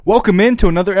Welcome into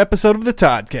another episode of the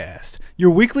Toddcast,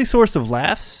 your weekly source of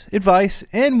laughs, advice,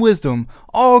 and wisdom,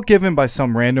 all given by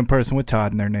some random person with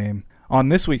Todd in their name. On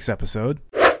this week's episode,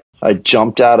 I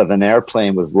jumped out of an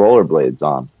airplane with rollerblades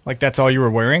on. Like that's all you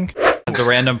were wearing? The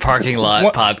random parking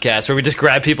lot podcast where we just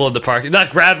grab people in the parking. Not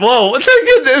grab. Whoa! What's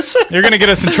goodness? You're gonna get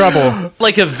us in trouble.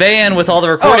 Like a van with all the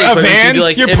recording a equipment. van? Do,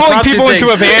 like, You're pulling impromptu people things.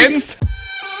 into a van?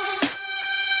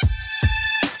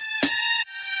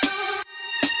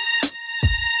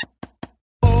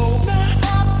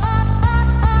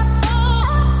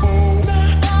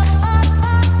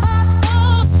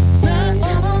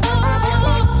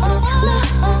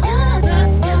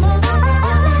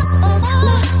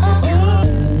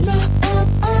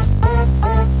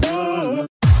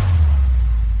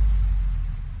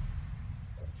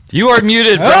 You are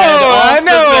muted, Brad. I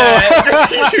know.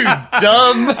 You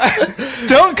dumb.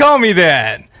 Don't call me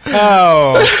that.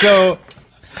 Oh, so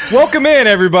welcome in,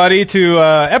 everybody, to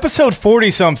episode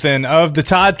 40-something of the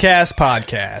Toddcast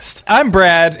podcast. I'm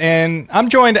Brad, and I'm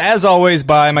joined, as always,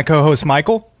 by my co-host,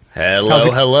 Michael.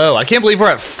 Hello. I can't believe we're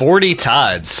at 40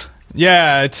 Todds.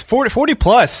 Yeah, it's 40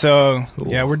 plus, so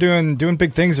yeah, we're doing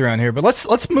big things around here. But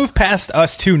let's move past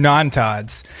us two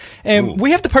non-Todds. And we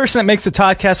have the person that makes the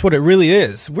Toddcast what it really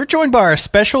is. We're joined by our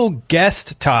special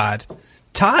guest, Todd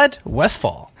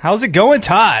Westfall. How's it going,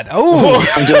 Todd? Oh,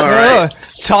 I'm doing all right.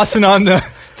 Tossing on the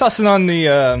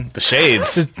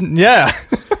shades. Yeah.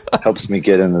 Helps me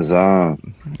get in the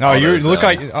zone. Oh, you look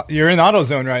like you're in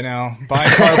AutoZone right now buying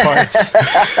car parts.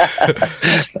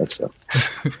 That's so.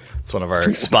 It's one of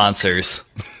our sponsors.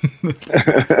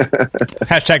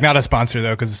 Hashtag not a sponsor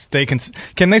though, because they can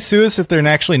they sue us if they're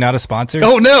actually not a sponsor?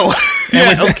 Oh no!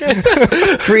 Yeah, okay.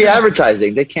 Free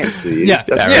advertising. They can't sue you. Yeah,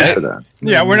 That's yeah. good for them.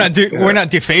 Yeah, we're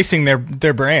not defacing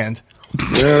their brand.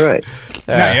 You're right.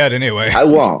 Not yet, anyway. I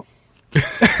won't. I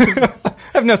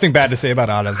have nothing bad to say about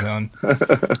AutoZone.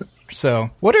 So,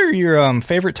 what are your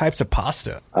favorite types of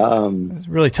pasta? It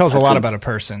really tells a lot about a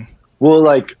person. Well,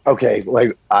 I'm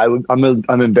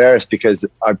embarrassed because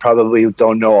I probably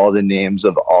don't know all the names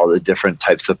of all the different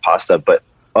types of pasta, but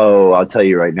I'll tell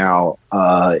you right now,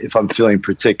 if I'm feeling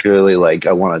particularly like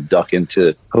I want to duck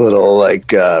into a little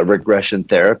regression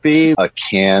therapy, a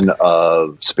can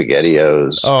of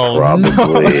SpaghettiOs, probably.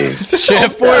 No.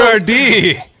 Chef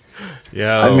Boyardee.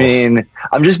 Yeah. I mean,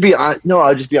 I'll just be honest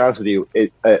with you.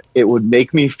 It would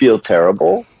make me feel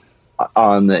terrible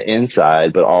on the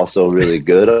inside, but also really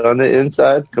good on the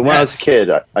inside. Because when I was a kid,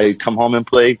 I'd come home and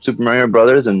play Super Mario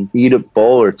Brothers and eat a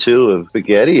bowl or two of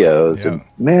SpaghettiOs. Yeah. And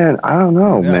man, I don't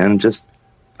know, man. Just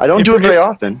I don't do it very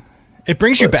often. It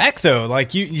brings you back though.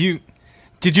 Like you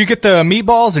did you get the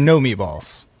meatballs or no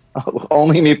meatballs?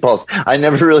 Only meatballs. I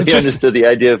never really understood the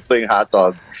idea of putting hot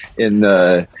dogs in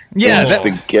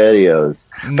SpaghettiOs.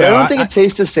 No, but I don't think it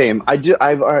tastes the same.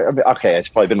 Okay, it's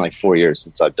probably been like 4 years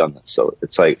since I've done this, so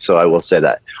it's like, so I will say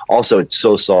that. Also, it's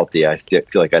so salty. I feel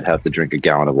like I'd have to drink a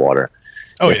gallon of water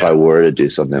if I were to do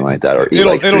something like that, or eat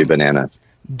like 3 bananas.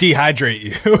 Dehydrate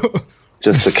you.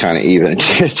 Just to kind of even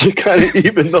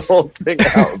the whole thing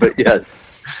out. But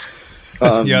yes,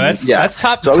 that's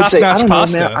top so I would say, notch I don't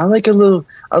pasta. know, man, I like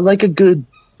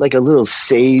a little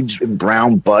sage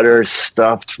brown butter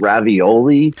stuffed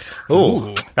ravioli.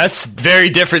 Ooh, that's very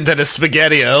different than a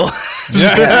SpaghettiO.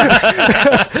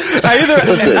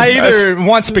 I either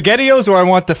want SpaghettiOs or I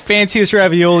want the fanciest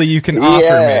ravioli you can offer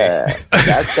me.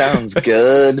 That sounds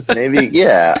good. Maybe,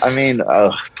 yeah. I mean,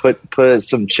 put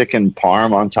some chicken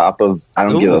parm on top of. I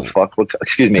don't give a fuck. I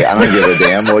don't give a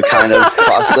damn what kind of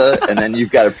pasta, and then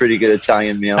you've got a pretty good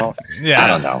Italian meal. Yeah, I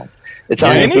don't know.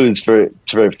 Italian foods for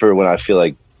when I feel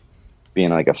like being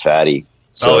like a fatty.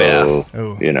 So,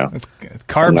 you know, it's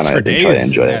carbs for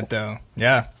days in that though.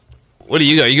 Yeah. What do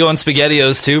you go? Are you going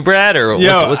SpaghettiOs too, Brad, or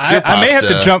what's your pasta? I may have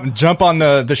to jump on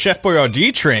the Chef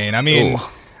Boyardee train. I mean,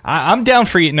 I'm down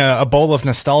for eating a bowl of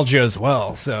nostalgia as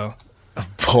well. So a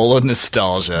bowl of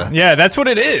nostalgia. Yeah, that's what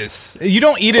it is. You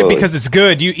don't eat it because it's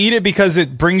good. You eat it because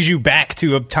it brings you back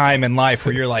to a time in life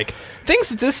where you're like,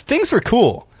 things were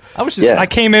cool. I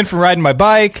came in from riding my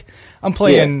bike. I'm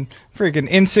playing freaking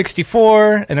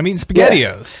N64, and I'm eating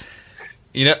SpaghettiOs.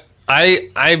 You know, I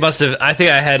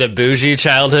think I had a bougie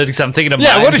childhood because I'm thinking of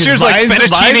mine. What is yours, like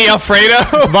fettuccine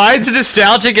Alfredo? Mine's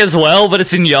nostalgic as well, but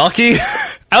it's in gnocchi.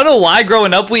 I don't know why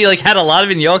growing up we had a lot of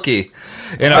gnocchi.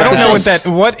 I don't know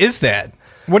what is that?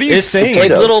 What are you saying? It's like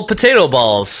little potato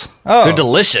balls. Oh. They're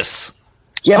delicious.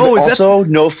 Yeah, but also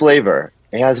no flavor.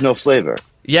 It has no flavor.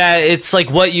 Yeah, it's like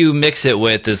what you mix it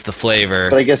with is the flavor.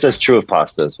 But I guess that's true of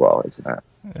pasta as well, isn't it?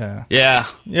 Yeah.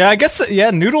 I guess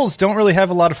noodles don't really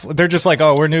have a lot of they're just like,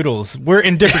 we're noodles. We're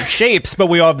in different shapes, but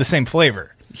we all have the same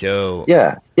flavor. Yo.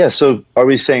 Yeah. So are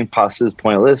we saying pasta is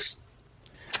pointless?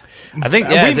 I think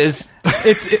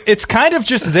it's kind of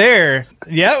just there.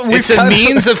 Yeah, it's a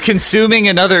means of consuming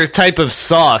another type of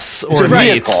sauce or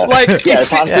meat. Like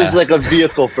pasta is like a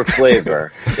vehicle for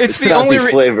flavor. It's the only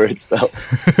flavor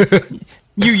itself.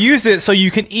 You use it so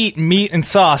you can eat meat and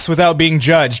sauce without being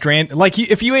judged. Like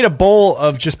if you ate a bowl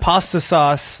of just pasta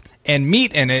sauce and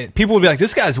meat in it, people would be like,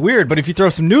 "This guy's weird." But if you throw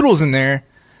some noodles in there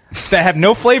that have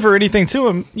no flavor or anything to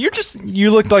them,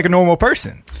 you look like a normal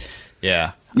person.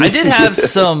 Yeah. I did have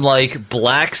some like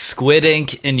black squid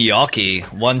ink and gnocchi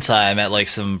one time at like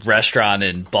some restaurant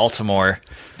in Baltimore.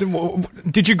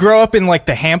 Did you grow up in like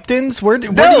the Hamptons? This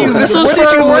was for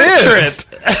a work trip.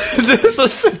 This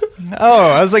was.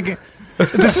 Oh, I was like,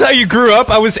 this is how you grew up?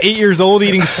 I was 8 years old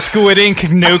eating squid ink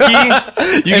gnocchi.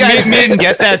 You guys didn't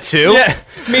get that too? Yeah,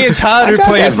 me and Todd were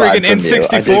playing freaking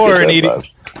N64 and eating.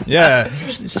 Yeah,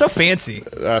 so fancy.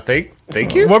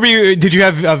 Thank you. What were you? Did you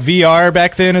have a VR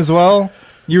back then as well?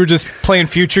 You were just playing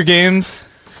future games?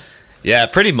 Yeah,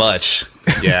 pretty much.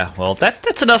 Yeah, well,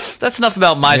 that's enough. That's enough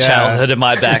about my childhood and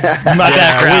my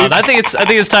background. I think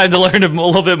it's time to learn a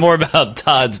little bit more about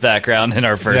Todd's background in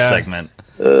our first segment.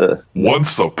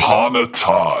 Once upon a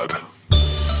Todd.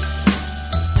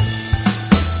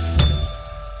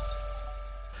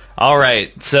 All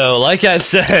right, so like I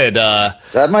said,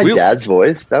 that my dad's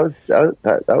voice. That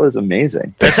was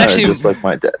amazing. That's actually just like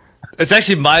my dad. It's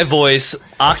actually my voice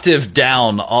octave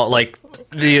down, like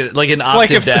an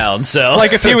octave down. So,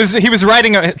 like if he was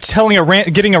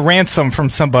getting a ransom from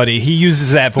somebody, he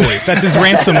uses that voice. That's his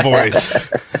ransom voice.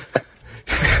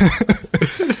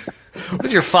 What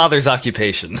is your father's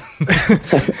occupation?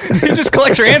 He just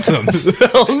collects ransoms.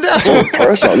 Oh no! So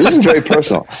personal. This is very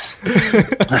personal.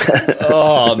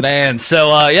 Oh man!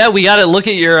 So we got to look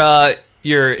at your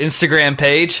Instagram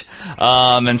page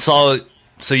and saw.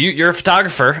 So you're a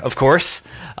photographer, of course,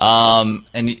 and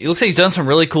it looks like you've done some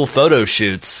really cool photo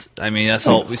shoots. I mean,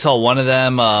 we saw one of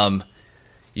them.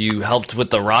 You helped with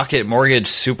the Rocket Mortgage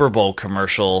Super Bowl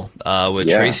commercial with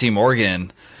Tracy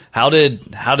Morgan. How did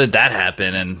that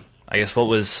happen? And I guess what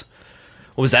was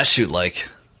that shoot like?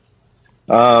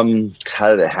 How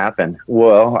did it happen?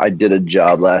 Well, I did a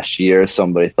job last year.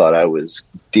 Somebody thought I was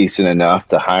decent enough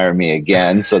to hire me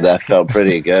again, so that felt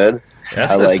pretty good.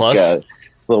 That's a plus.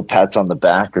 Little pats on the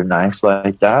back are nice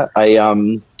like that. I've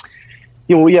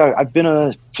been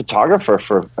a photographer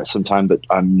for some time, but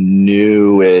I'm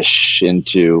newish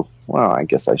into, well, I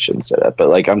guess I shouldn't say that, but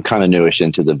like I'm kind of newish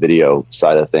into the video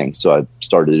side of things. So I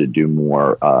started to do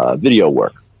more video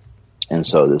work. And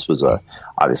so this was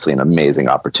obviously an amazing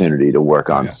opportunity to work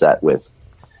on set with.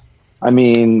 I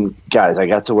mean, guys, I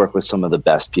got to work with some of the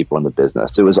best people in the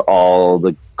business. It was all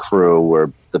the crew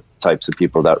were the types of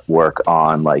people that work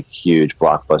on like huge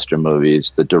blockbuster movies.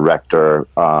 The director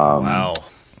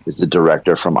is the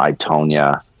director from I,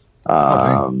 Tonya.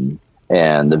 And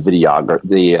the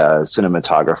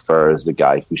cinematographer is the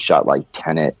guy who shot like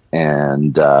Tenet.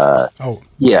 And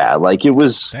it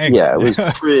was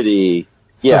pretty.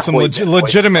 So some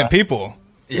legitimate people.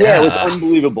 Yeah, it was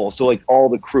unbelievable. So like all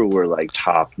the crew were like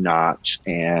top notch,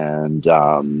 and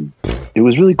it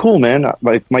was really cool, man.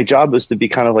 My job was to be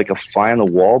kind of like a fly on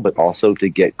the wall, but also to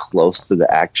get close to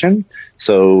the action.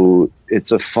 So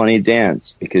it's a funny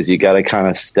dance because you got to kind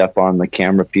of step on the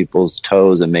camera people's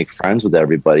toes and make friends with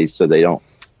everybody, so they don't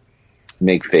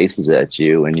make faces at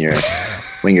you when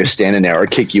you're standing there or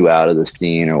kick you out of the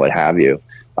scene or what have you.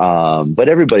 But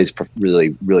everybody's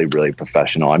really, really, really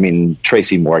professional. I mean,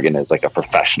 Tracy Morgan is like a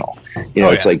professional.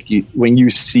 It's like when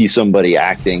you see somebody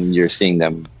acting, you're seeing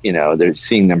them, they're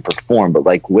seeing them perform. But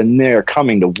like when they're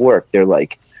coming to work, they're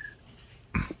like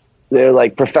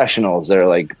professionals. They're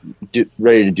like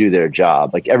ready to do their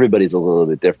job. Like everybody's a little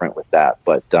bit different with that.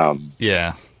 But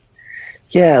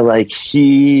yeah, like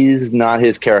he's not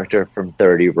his character from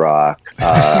 30 Rock.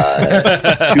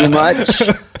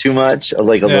 Too much,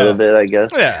 like a little bit, I guess.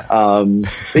 Yeah. But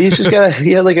he's just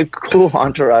he had like a cool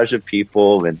entourage of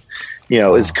people, and it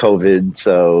was COVID,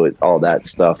 so all that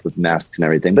stuff with masks and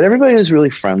everything. But everybody was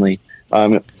really friendly,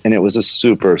 and it was a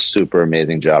super, super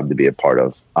amazing job to be a part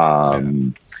of.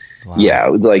 Yeah,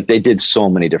 it was like they did so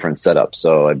many different setups.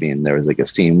 So I mean, there was like a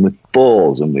scene with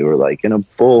bulls, and we were like in a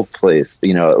bull place,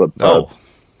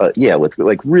 with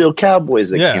like real cowboys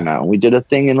that came out. And we did a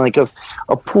thing in like a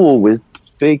pool with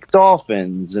fake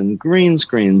dolphins and green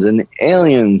screens and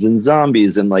aliens and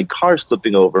zombies and like cars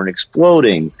flipping over and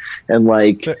exploding and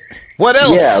like what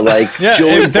else? Yeah, like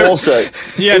Joey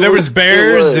Bolsa. Yeah, there was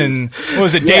bears and what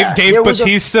was it? Dave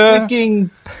Bautista,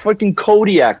 fucking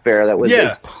Kodiak bear that was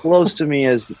as close to me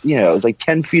as it was like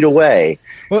 10 feet away.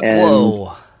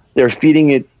 Whoa! They're feeding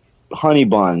it honey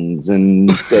buns, and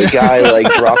the guy like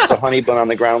drops the honey bun on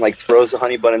the ground, like throws the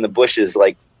honey bun in the bushes,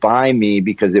 like by me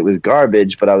because it was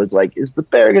garbage. But I was like, is the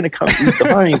bear going to come eat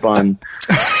the honey bun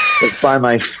like, by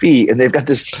my feet? And they've got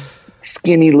this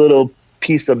skinny little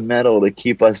piece of metal to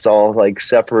keep us all like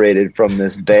separated from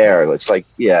this bear. It's like,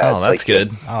 yeah, that's like,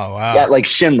 good. Oh wow, yeah, like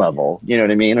shin level, you know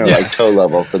what I mean, or like toe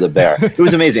level for the bear. It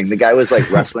was amazing. The guy was like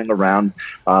wrestling around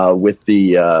with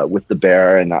the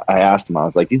bear, and I asked him, I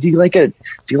was like, is he like a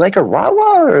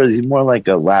Rottweiler or is he more like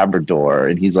a Labrador?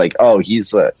 And he's like, oh,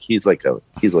 he's like a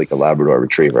Labrador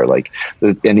Retriever, like,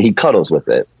 and he cuddles with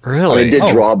it. Really? I did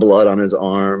draw blood on his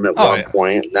arm at one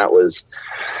point, and that was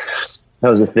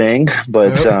a thing.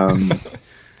 But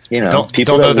you know,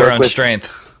 people don't know their own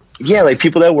strength. Yeah, like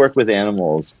people that work with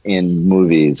animals in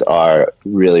movies are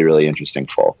really, really interesting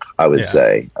folk, I would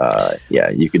say.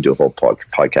 You could do a whole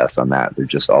podcast on that. They're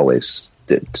just always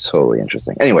totally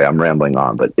interesting. Anyway, I'm rambling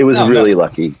on, but it was really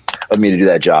lucky of me to do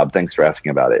that job. Thanks for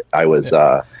asking about it. I was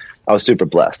super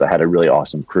blessed. I had a really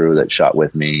awesome crew that shot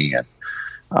with me,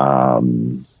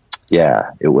 and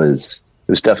it was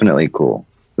definitely cool.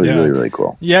 It was really, really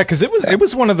cool. Yeah, because it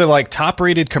was one of the like top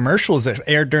rated commercials that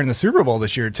aired during the Super Bowl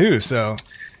this year too. So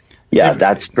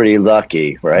that's pretty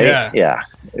lucky, right? Yeah.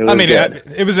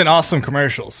 It was an awesome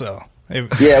commercial. So it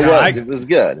was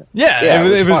good. Yeah,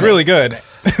 it was really good.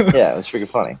 Yeah, it was freaking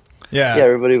funny. Yeah,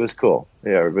 everybody was cool.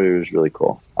 Yeah, everybody was really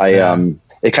cool.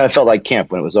 It kind of felt like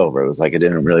camp when it was over. It was like I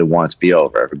didn't really want it to be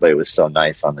over. Everybody was so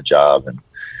nice on the job, and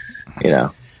you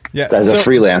know. Yeah, as a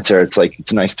freelancer, it's like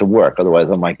it's nice to work. Otherwise,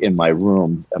 I'm like in my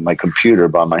room at my computer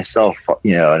by myself.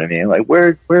 You know what I mean? Like,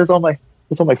 where's all my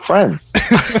friends?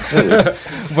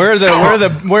 Where are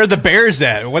the bears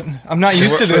at? What? I'm not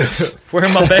used to this. Where are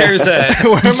my bears at?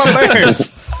 Where are my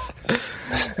bears?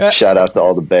 Shout out to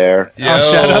all the bear.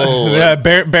 Shout out. Yeah,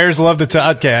 bears love the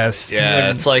Toddcast.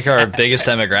 Yeah, it's like our biggest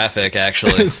demographic,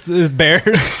 actually. It's the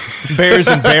bears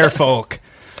and bear folk.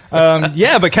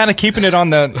 But kind of keeping it on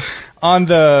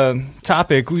the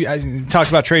topic, I talked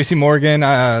about Tracy Morgan.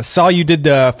 I saw you did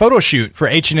the photo shoot for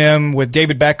H&M with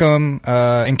David Beckham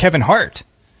and Kevin Hart.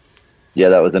 Yeah,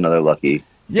 that was another lucky.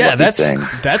 Yeah, that's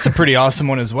a pretty awesome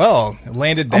one as well. It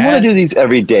landed that. I want to do these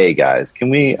every day, guys. Can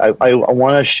we? I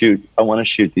want to shoot. I want to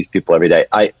shoot these people every day.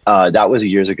 That was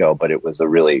years ago, but it was a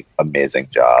really amazing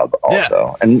job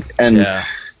also. Yeah. And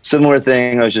similar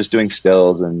thing. I was just doing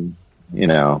stills, and you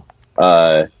know.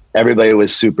 Everybody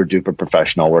was super duper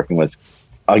professional working with,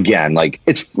 again, like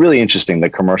it's really interesting. The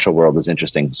commercial world is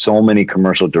interesting. So many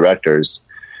commercial directors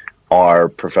are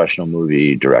professional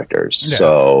movie directors. Yeah.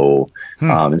 So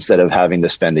instead of having to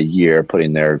spend a year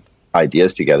putting their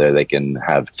ideas together, they can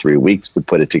have 3 weeks to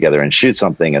put it together and shoot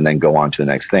something and then go on to the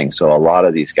next thing. So a lot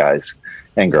of these guys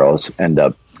and girls end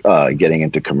up getting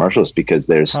into commercials because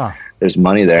there's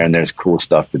money there and there's cool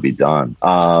stuff to be done.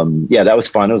 That was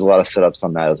fun. There was a lot of setups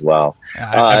on that as well.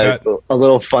 A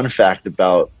little fun fact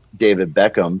about David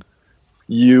Beckham: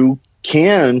 you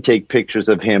can take pictures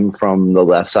of him from the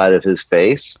left side of his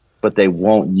face, but they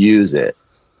won't use it.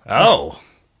 Oh,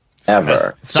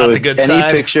 ever. It's not the good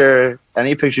side.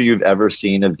 Any picture you've ever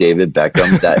seen of David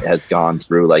Beckham that has gone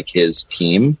through like his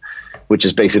team, which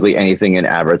is basically anything in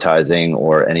advertising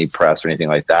or any press or anything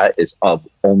like that, is of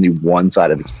only one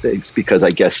side of his face, because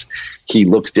I guess he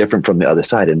looks different from the other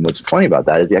side. And what's funny about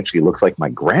that is he actually looks like my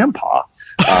grandpa.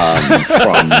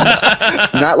 From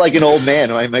not like an old man.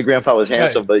 My grandpa was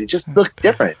handsome, but he just looks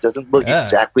different. It doesn't look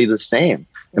exactly the same.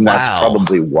 And that's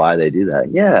probably why they do that.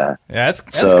 Yeah. That's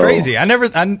crazy. I've never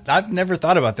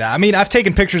thought about that. I mean, I've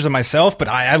taken pictures of myself, but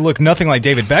I look nothing like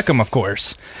David Beckham, of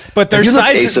course. But there's you look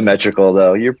asymmetrical,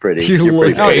 though. You're pretty.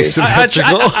 You're pretty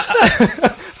asymmetrical.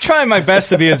 Trying my best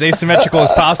to be as asymmetrical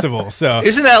as possible. So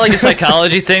isn't that like a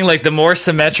psychology thing? Like the more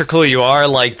symmetrical you are,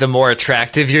 like the more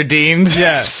attractive you're deemed.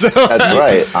 Yeah, that's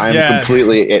right.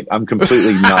 I'm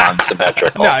completely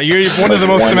non-symmetrical. No, you're one of the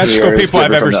most symmetrical people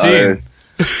I've ever seen.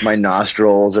 My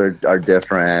nostrils are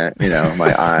different. You know,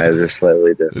 my eyes are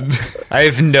slightly different. I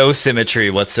have no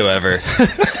symmetry whatsoever.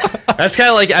 That's kind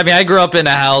of like, I mean, I grew up in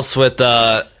a house with,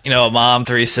 a mom,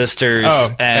 3 sisters,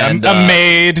 and a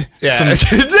maid, some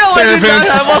servants,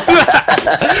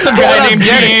 some guy named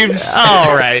James.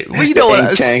 All right, well, you know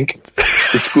what? Tank.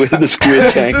 The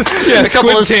squid tank. Yeah, a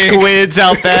couple of squids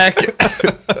out back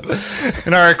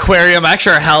in our aquarium.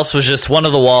 Actually, our house was just one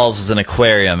of the walls was an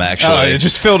aquarium. Actually,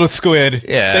 just filled with squid.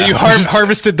 Yeah, that you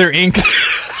harvested their ink.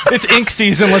 It's ink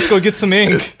season. Let's go get some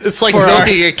ink. It's like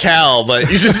milking a cow,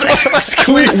 but you just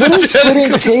squeeze the squid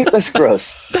ink taste. That's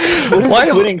gross. What does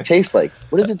squid ink taste like?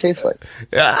 What does it taste like?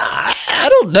 I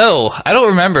don't know. I don't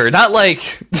remember. Not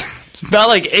like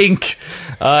ink.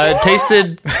 It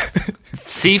tasted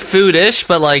seafood-ish,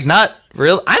 but like not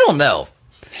real. I don't know.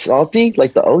 Salty,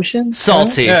 like the ocean.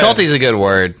 Salty. Yeah. Salty's a good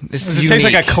word. It's Does it taste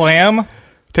like a clam?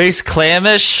 Tastes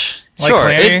clamish. Like sure.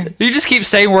 clammy? You just keep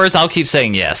saying words. I'll keep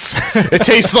saying yes. It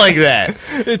tastes like that.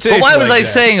 It But why was like I that.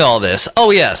 saying all this?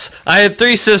 Oh yes, I had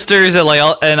 3 sisters and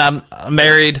I'm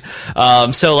married.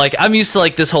 So like I'm used to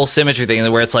like this whole symmetry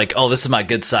thing where it's like, oh, this is my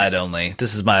good side only.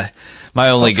 This is my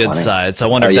only good funny. side. So I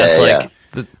wonder Oh, if yeah, that's yeah, like.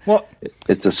 yeah. Well,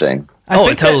 It's a thing. I Oh,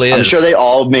 think it totally I'm is. sure they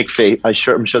all make face.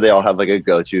 I'm sure they all have like a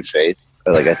go-to face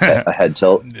or like a head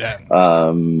tilt, Yeah.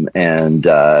 and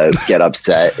get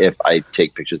upset if I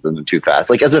take pictures of them too fast.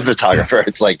 Like as a photographer,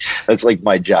 it's like that's like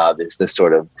my job is to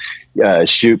sort of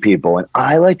shoot people, and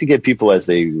I like to get people as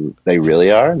they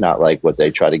really are, not like what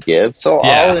they try to give. So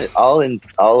Yeah.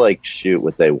 I'll like shoot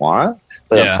what they want,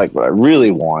 but Yeah. like what I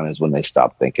really want is when they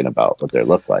stop thinking about what they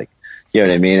look like. You know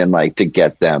what I mean? And like to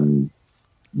get them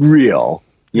real.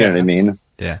 You know what I mean?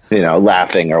 Yeah.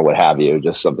 Laughing or what have you,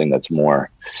 just something that's more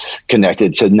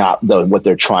connected to not what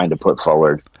they're trying to put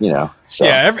forward, So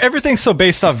Yeah, everything's so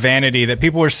based off vanity that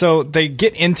people are they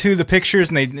get into the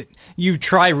pictures and you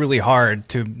try really hard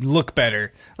to look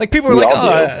better. Like people are We like, all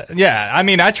oh, yeah. I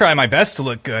mean, I try my best to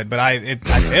look good, but I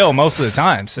fail most of the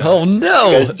time. So Oh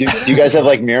no. do you guys have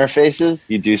like mirror faces?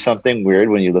 Do you do something weird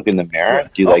when you look in the mirror?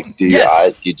 Do you do your yes.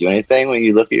 eyes? Do you do anything when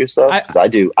you look at yourself? 'Cause I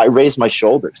do. I raise my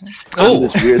shoulders. I do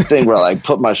this weird thing where I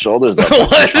put my shoulders up.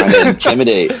 I'm trying to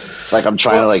intimidate. Like I'm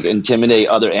trying to intimidate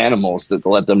other animals to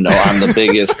let them know I'm the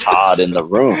biggest Todd in the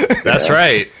room. That's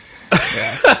right.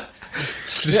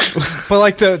 But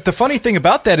like the funny thing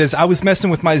about that is I was messing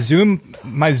with my Zoom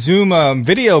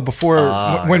video before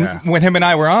when him and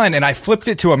I were on, and I flipped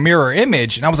it to a mirror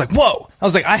image, and I was like, whoa! I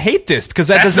was like, I hate this because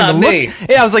that That's doesn't not even me. look.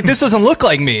 Yeah, I was like, this doesn't look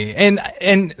like me, and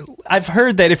I've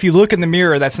heard that if you look in the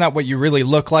mirror, that's not what you really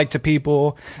look like to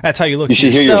people. That's how you look. You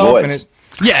should to hear your yourself, voice. and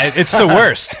it's the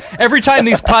worst. Every time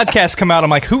these podcasts come out, I'm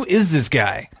like, who is this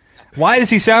guy? Why does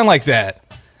he sound like that?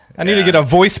 I need to get a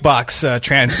voice box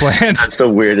transplant. That's the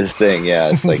weirdest thing. Yeah,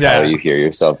 it's like how you hear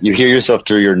yourself. You hear yourself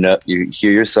through your nut. You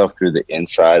hear yourself through the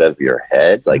inside of your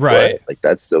head. Like Right. what? Like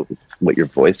that's what your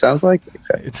voice sounds like.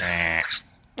 Okay.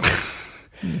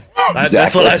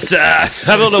 That's what I said.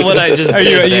 I don't know what I just did.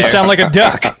 You there. sound like a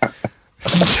duck.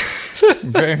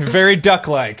 very, very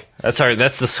duck-like. That's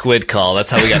the squid call. That's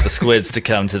how we got the squids to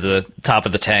come to the top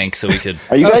of the tank so we could.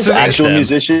 Are you guys so actual them.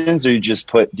 musicians, or do you just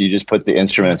put the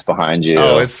instruments behind you?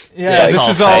 Oh, it's This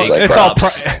is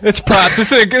props.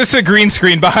 This is a green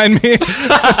screen behind me.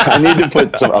 I need to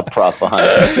put a prop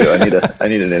behind me too. I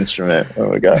need an instrument. Oh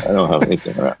my god, I don't have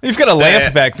anything around. You've got a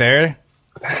lamp back there.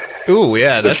 Ooh,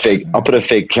 yeah, that's Fake. I'll put a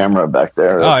fake camera back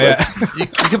there. Oh yeah, you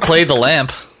could play the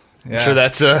lamp. yeah. I'm sure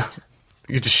that's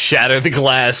you could just shatter the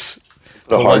glass.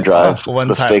 The hard drive. One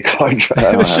The time. fake hard drive.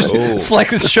 I don't have it.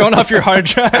 Flex is showing off your hard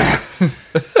drive.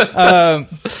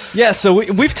 Yeah, so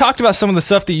we've talked about some of the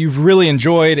stuff that you've really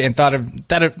enjoyed and thought of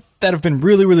that have been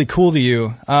really, really cool to you.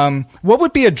 What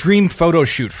would be a dream photo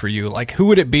shoot for you? Like, who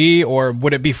would it be, or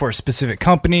would it be for a specific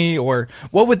company, or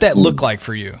what would that look like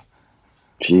for you?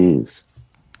 Jeez.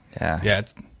 Yeah. Yeah,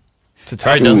 it's a tough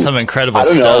Probably done some incredible I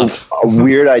don't stuff. know. A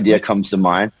weird idea comes to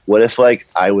mind. What if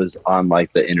I was on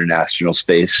the International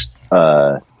Space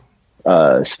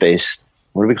space,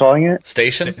 what are we calling it?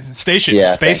 Station? station.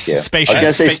 Yeah, Space. thank you. Spaceship. I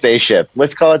was gonna say spaceship.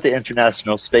 Let's call it the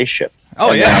International Spaceship.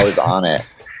 Oh, And yeah. then I was on it,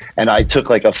 and I took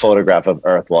a photograph of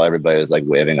Earth while everybody was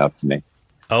waving up to me.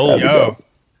 Oh, Yo,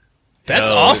 that's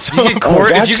Yo, awesome. If you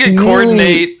could, that's if you could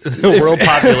coordinate the world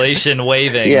population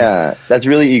waving. Yeah, that's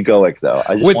really egoic, though.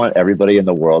 I just With- want everybody in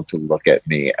the world to look at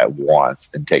me at once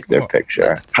and take their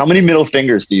picture. How many middle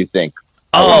fingers do you think?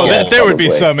 Oh, that, there would be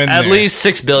probably. some in at there. least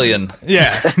 6 billion.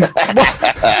 Yeah.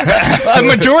 A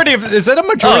majority of is that a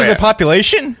majority of yeah. the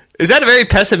population? Is that a very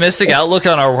pessimistic outlook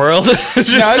on our world?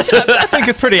 Just- No, I think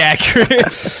it's pretty accurate.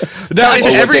 No, Or it's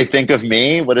what every- they think of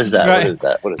me? What is that? Right. What is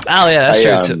that? What is that? Oh, yeah,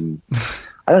 that's true, too.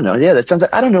 I don't know. Yeah, that sounds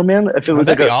like, I don't know, man. If it was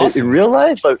that'd be awesome. in real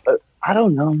life, I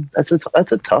don't know. That's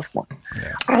a tough one.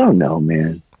 Yeah. I don't know,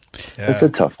 man. That's a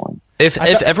tough one. If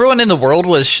everyone in the world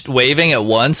was waving at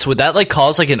once, would that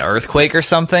cause an earthquake or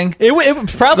something? It would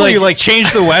probably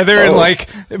change the weather and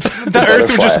the Earth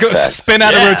would just go effect. spin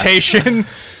out Yeah. of rotation.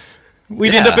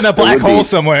 We'd end Yeah. up in a black would be. hole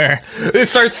somewhere, It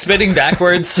starts spinning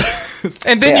backwards.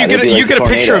 and then Yeah, you it'd be get a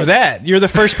like picture of tornadoes. that. You're the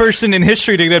first person in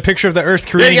history to get a picture of the Earth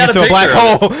creating you got into a a black picture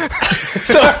hole.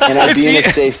 So And I'd be in a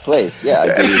it's safe place. Yeah,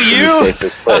 I'd be in you. the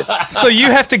safest place. so you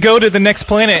have to go to the next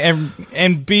planet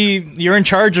and you're in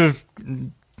charge of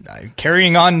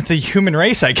carrying on the human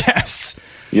race, I guess.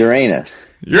 Uranus.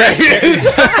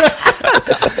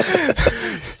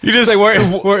 You just say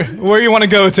where you want to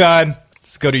go, Todd.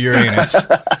 Let's go to Uranus.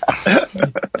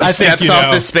 I think Steps you off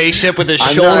know. the spaceship with his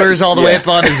I'm shoulders not- all the way yeah. up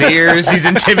on his ears. He's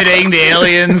intimidating the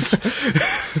aliens.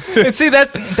 And see,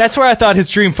 that's where I thought his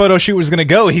dream photo shoot was going to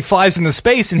go. He flies into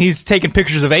space and he's taking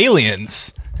pictures of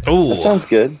aliens. Ooh. That sounds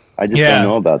good. I just Yeah. don't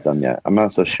know about them yet. I'm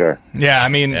not so sure. Yeah, I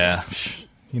mean, Yeah.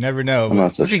 you never know. I'm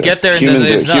not so If you sure. get there and then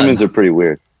there's none. humans are pretty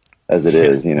weird as it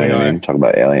is. You know We what I are. mean? Talking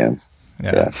about aliens.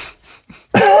 Yeah.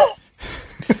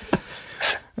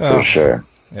 For sure.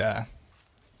 Yeah.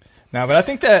 No, but I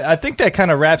think that kind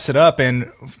of wraps it up.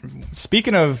 And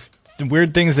speaking of the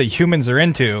weird things that humans are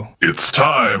into, It's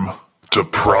time to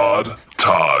prod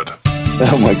Todd.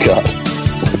 Oh my god.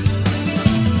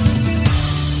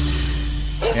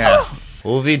 Yeah.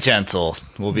 We'll be gentle.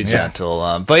 We'll be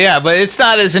gentle. But it's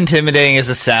not as intimidating as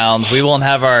it sounds. We won't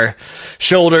have our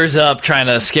shoulders up trying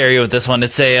to scare you with this one.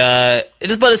 It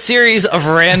is but a series of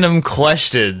random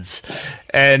questions.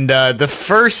 And the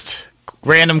first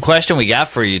random question we got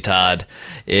for you, Todd,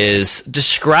 is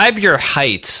describe your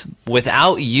height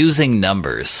without using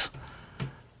numbers.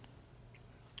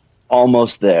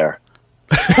 Almost there.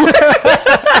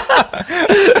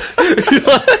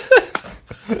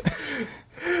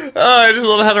 Oh, I just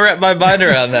don't know how to wrap my mind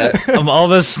around that. I'm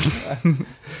almost I'm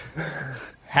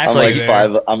halfway like there.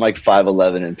 five. I'm like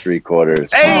 5'11" and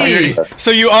 3/4. Hey!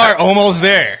 So you are almost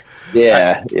there.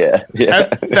 Yeah.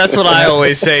 That's what I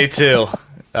always say too.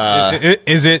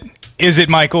 Is it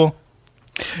Michael?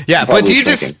 Yeah, but Probably do you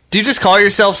thinking. just call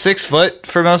yourself 6 foot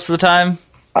for most of the time?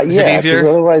 Is it Yeah, easier? 'cause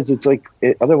otherwise it's like.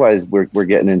 Otherwise, we're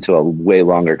getting into a way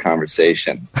longer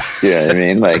conversation. You know what I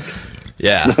mean? Like,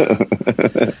 Yeah.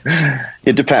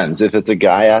 it depends. If it's a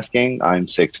guy asking, I'm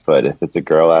 6 foot. If it's a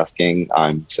girl asking,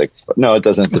 I'm 6 foot. No, it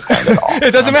doesn't depend at all.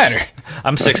 It doesn't matter.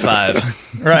 I'm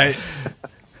 6'5". Right.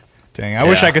 Dang, I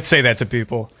wish Yeah. I could say that to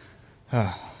people.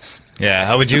 Yeah.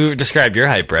 How would you describe your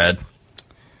height, Brad?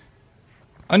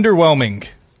 Underwhelming.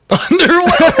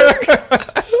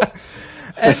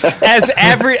 as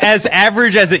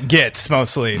average as it gets,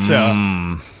 mostly. So,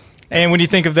 and when you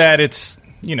think of that, it's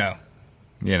You know.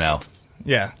 yeah.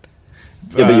 Yeah,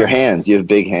 but your hands. You have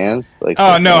big hands. Like,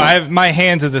 Oh no, my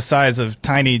hands are the size of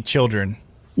tiny children.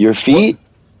 your feet.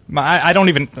 I don't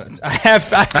even. I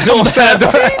don't have the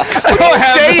What are you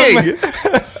saying?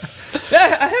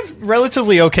 Yeah, I have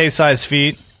relatively okay sized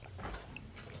feet.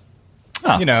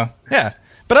 Oh. You know, yeah.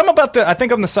 But I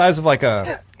think I'm the size of like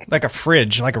a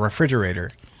fridge, like a refrigerator.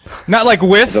 Not like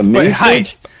width, The but mini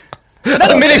height.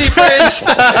 Not a mini fridge.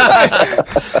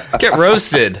 Get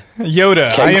roasted.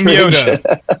 Yoda. I am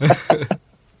Yoda.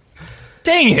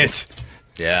 Dang it.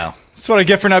 Yeah. That's what I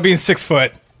get for not being 6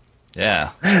 foot. Yeah.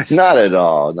 Not at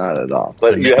all. Not at all.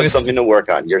 But you have This- something to work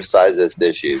on. Your sizest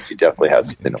issues. You definitely have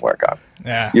something to work on.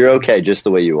 Yeah. You're okay just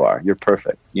the way you are. You're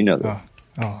perfect. You know this.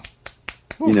 Oh,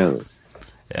 You know this.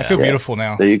 I feel beautiful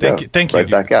now. There you go. Thank you. Right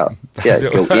back out. Yeah,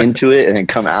 go into it and then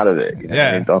come out of it. You know?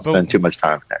 Yeah. Don't spend too much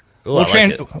time there. Ooh, I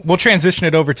like it. We'll transition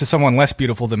it over to someone less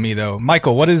beautiful than me, though.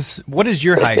 Michael, what is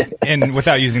your height, and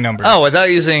without using numbers? Oh, without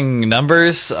using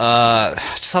numbers,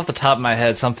 just off the top of my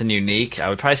head, something unique. I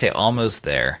would probably say almost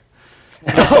there.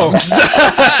 I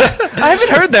haven't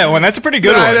heard that one. That's a pretty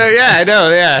good I one. know, yeah, I know,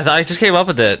 yeah. I just came up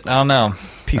with it. I don't know.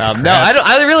 Piece of No, crap. I don't.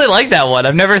 I really like that one.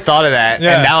 I've never thought of that,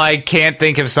 Yeah. and now I can't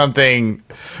think of something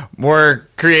more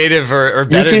creative or You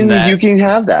better than that. can, you can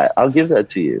have that. I'll give that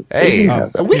to you. Hey, You can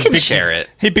have that. we can share it.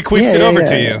 He bequeathed Yeah, it yeah, over yeah,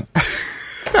 to yeah. you.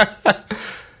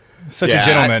 Such Yeah, a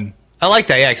gentleman. I like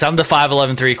that, yeah, because I'm the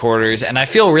 5'11" 3/4, and I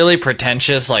feel really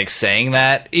pretentious, like, saying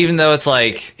that, even though it's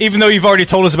like, Even though you've already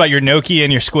told us about your Nokia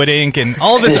and your Squid Ink and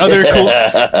all this other cool,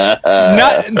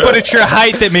 but it's your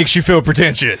height that makes you feel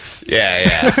pretentious.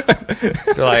 yeah.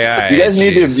 Feel like, all right, You guys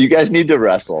need jeez. to. You guys need to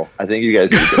wrestle. I think you guys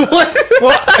need to.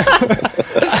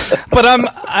 But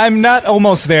I'm not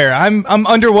almost there. I'm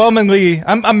underwhelmingly.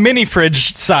 I'm mini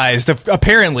fridge sized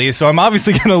apparently, so I'm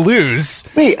obviously gonna lose.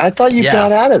 Wait, I thought you Yeah.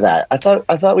 got out of that. I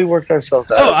thought we worked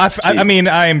ourselves out. Oh, I mean,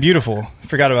 I am beautiful.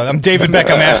 Forgot about it. I'm David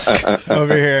Beckham-esque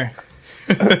over here.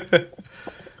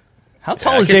 How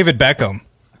tall is David Beckham?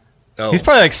 Oh. He's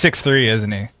probably like 6'3",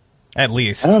 isn't he? At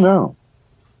least. I don't know.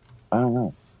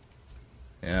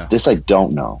 Yeah. This I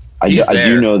don't know. I He's do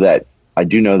there. know that. I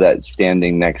do know that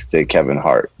standing next to Kevin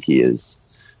Hart, he is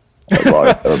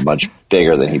much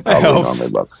bigger than he probably hope normally so.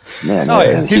 looks. Man, Oh,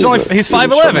 yeah. He's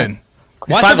 5'11".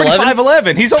 Why 5'11"?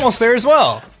 5'11"? He's almost there as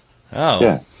well. Oh.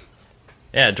 Yeah,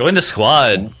 Yeah, join the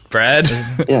squad, Brad.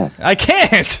 yeah. I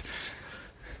can't.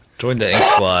 Join the Ink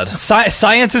Squad.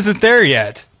 Science isn't there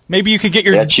yet. Maybe you could get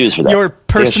They got shoes for that. your They got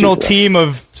personal shoes for that. team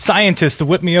of scientists to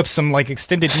whip me up some like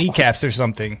extended kneecaps or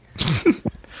something.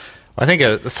 I think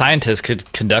a scientist could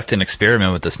conduct an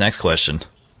experiment with this next question.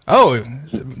 Oh,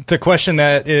 the question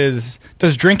that is,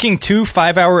 does drinking 2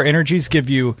 5-hour energies give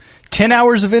you 10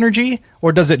 hours of energy,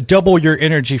 or does it double your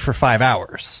energy for 5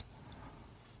 hours?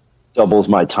 Doubles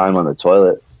my time on the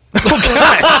toilet.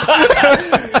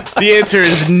 The answer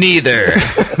is neither.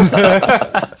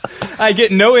 I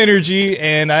get no energy,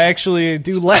 and I actually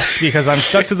do less because I'm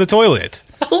stuck to the toilet.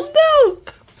 Oh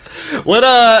no! What?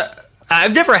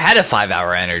 I've never had a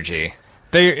 5-hour energy.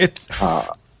 It's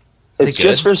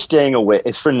just for staying away.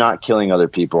 It's for not killing other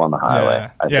people on the highway.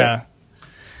 Yeah.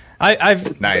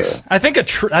 I've Nice. I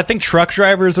think truck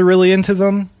drivers are really into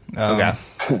them. Okay.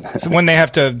 So when they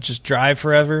have to just drive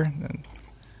forever.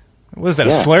 Was that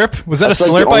Yeah. a slurp? Was that That's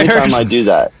a like slurp the only I heard? time I do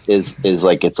that is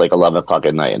like it's like 11 o'clock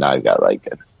at night, and I've got like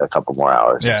a couple more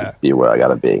hours to be where I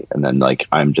gotta be, and then like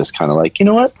I'm just kind of like, you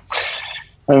know what?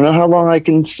 I don't know how long I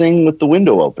can sing with the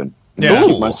window open. Yeah.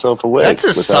 Keep myself awake. That's a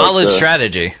without solid the-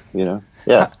 strategy. You know,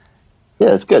 yeah,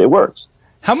 it's good. It works.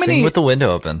 How Sing many? with the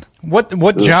window open.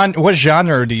 What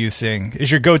genre do you sing?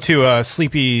 Is your go-to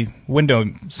sleepy window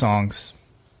songs?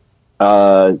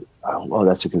 Oh,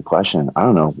 that's a good question. I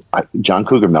don't know. John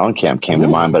Cougar Mellencamp came to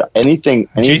mind, but anything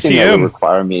that JCM. would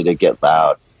require me to get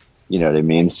loud, you know what I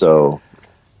mean? So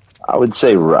I would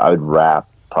say I would rap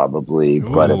probably,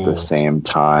 but at the same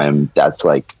time, that's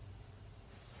like,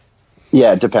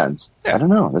 yeah, it depends. I don't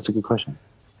know. That's a good question.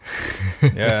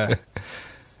 Yeah.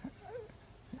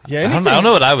 Yeah, I don't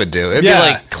know what I would do. It'd Yeah.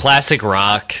 be like classic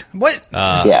rock. What?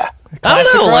 Yeah.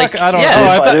 Classic know, rock? like- I don't yeah.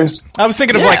 know. Foo Fighters? I was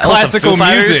thinking of Yeah, like also classical Foo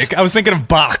Fighters. music. I was thinking of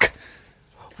Bach.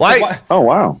 Why? Oh,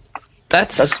 wow.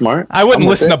 That's That's smart. I wouldn't I'm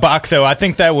with listen to it. Bach though. I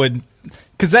think that would,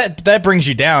 because that brings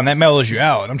you down. That mellows you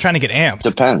out. I'm trying to get amped.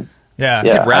 Depends. Yeah.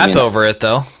 Yeah. rap I mean- over it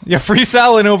though. Yeah,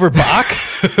 freestyling over Bach.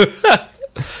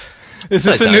 Is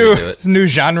this I a thought new I'd do it. new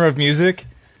genre of music?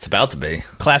 It's about to be,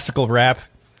 Classical rap.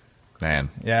 man.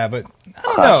 Yeah, but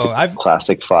I don't know.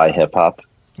 Classic fi hip hop.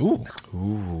 Ooh.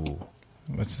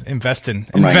 Let's invest in.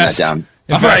 I'm writing invest. that down.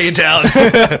 I'm writing it down.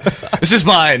 This is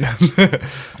mine.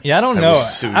 Yeah, I don't know.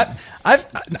 was soon.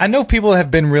 I know people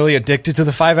have been really addicted to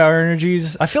the 5-hour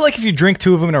energies. I feel like if you drink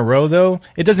 2 of them in a row, though,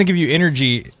 it doesn't give you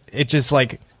energy. It just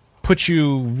like puts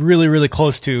you really, really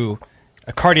close to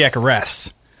a cardiac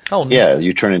arrest. Oh no. Yeah,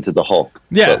 you turn into the Hulk.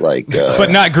 Yeah, But like, but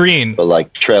not green. but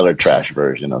like trailer trash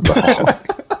version of the Hulk.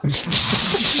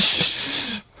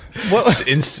 What was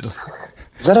Instantly.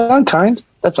 Is that unkind?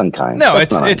 That's unkind. No,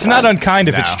 That's it's not unkind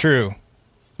if No. it's true.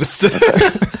 Is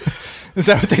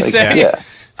that what they say? Yeah.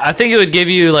 I think it would give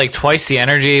you like twice the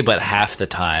energy, but half the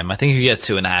time. I think you get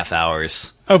 2.5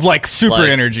 hours. Of like super Like-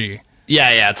 energy.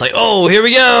 Yeah. It's like, oh, here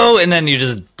we go, and then you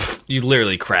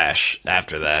literally crash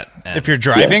after that. And If you're Yes,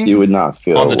 driving, you would not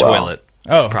feel on the well. toilet,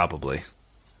 oh, probably.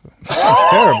 that's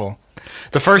terrible.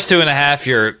 The first 2.5,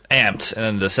 you're amped, and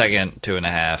then the second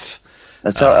 2.5.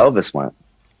 That's how Elvis went.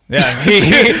 Yeah,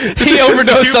 he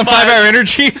overdosed on 5-hour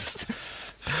energies.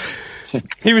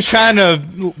 He was trying to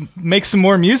make some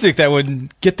more music that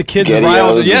would get the kids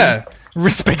riled. Spaghettios Yeah,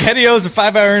 SpaghettiOs and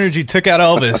 5-hour energy took out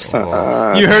Elvis.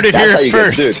 You heard it That's here how you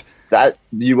first. get sued. That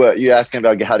you asking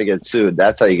about how to get sued.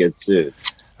 That's how you get sued.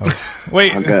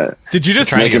 Wait, Okay. did you just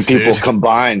Trying to Making get people sued.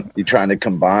 combine. You're trying to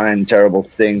combine terrible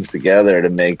things together to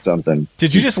make something.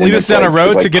 Did you just And lead us it's down a like- road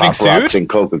it's like to getting Pop Rocks sued? and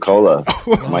Coca-Cola.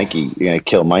 Mikey, you're gonna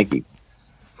kill Mikey.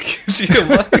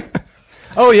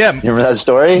 Oh yeah, Remember that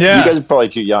story? Yeah. You guys are probably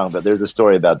too young, but there's a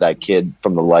story about that kid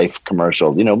from the Life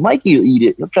commercial. You know, Mikey will eat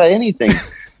it. He'll try anything.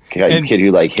 And- Kid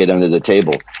who like hid under the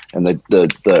table. And the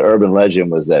urban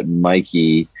legend was that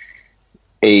Mikey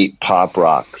ate Pop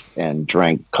Rocks and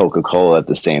drank Coca-Cola at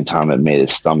the same time. It made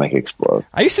his stomach explode.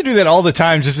 I used to do that all the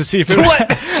time just to see if it.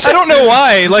 I don't know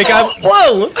why. Like I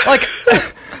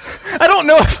don't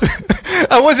know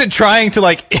if I wasn't trying to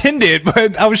like end it,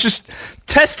 but I was just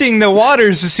testing the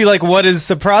waters to see like what is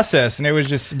the process, and it was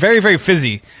just very, very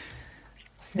fizzy.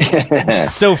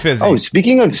 So fizzy. Oh,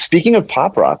 speaking of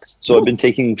Pop Rocks, so I've been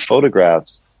taking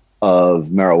photographs of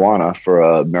marijuana for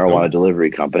a marijuana delivery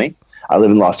company. I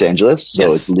live in Los Angeles, so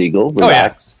Yes. it's legal. yeah.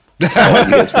 Relax. I want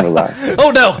you guys to relax.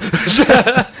 Oh no!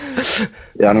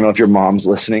 Yeah, I don't know if your mom's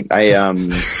listening. But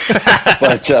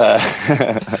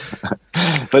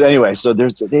but anyway, so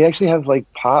they actually have like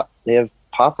Pop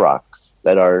Rocks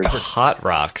that are Hot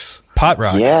rocks. Pot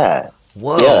rocks. yeah.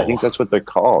 Whoa. Yeah, I think that's what they're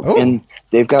called. Oh. And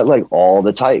they've got like all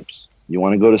the types. You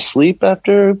want to go to sleep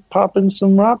after popping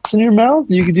some rocks in your mouth?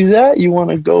 You can do that. You want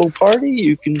to go party?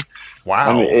 You can.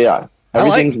 Wow. I mean, yeah, I like-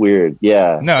 everything's weird.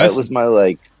 Yeah, No, that's-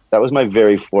 that was my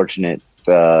very fortunate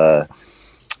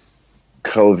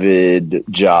COVID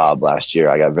job last year.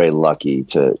 I got very lucky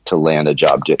to land a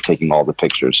job taking all the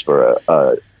pictures for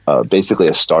basically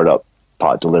a startup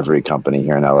pot delivery company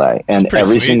here in LA, and pretty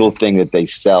every sweet. single thing that they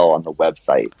sell on the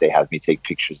website, they have me take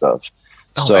pictures of.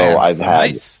 Oh, So man. I've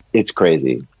had Nice. it's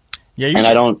crazy, Yeah, and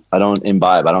I don't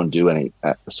imbibe. I don't do any.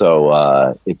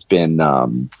 So it's been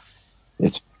I've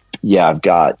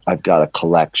got a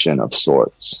collection of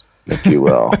sorts, if you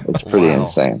will. It's pretty Wow.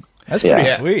 insane. That's pretty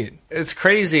Yeah. sweet. It's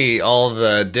crazy all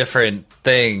the different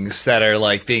things that are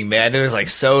like being made. There's like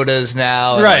sodas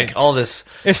now, and Right. like all this.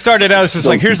 It started out as just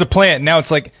like, here's a plant. Now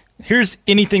it's like, here's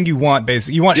anything you want,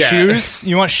 basically. You want Yeah. shoes?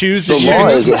 You want shoes? The Just law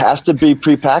shoes. is it has to be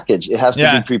prepackaged. It has to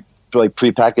Yeah. be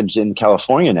prepackaged in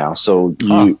California now. So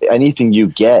anything you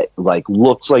get like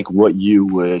looks like what you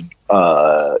would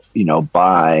buy.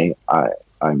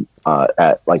 I'm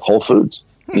at like Whole Foods.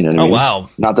 You know what I Oh mean? wow!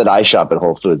 Not that I shop at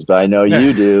Whole Foods, but I know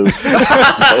you do.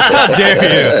 How dare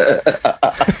you?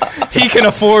 He can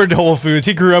afford Whole Foods.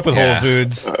 He grew up with Yeah. Whole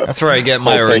Foods. That's where I get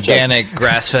my Whole paycheck. organic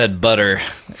grass-fed butter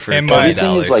for And $20.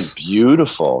 Everything is like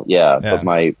beautiful. Yeah, Yeah.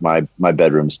 but my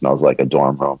bedroom smells like a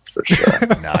dorm room for sure.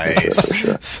 Nice. For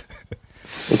sure.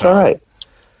 It's all right.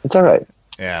 It's all right.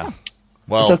 Yeah. It's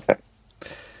Well, okay.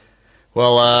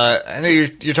 I know you're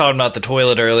talking about the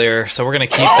toilet earlier, so we're gonna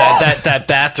keep that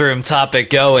bathroom topic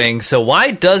going. So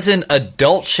why doesn't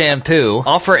adult shampoo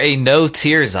offer a no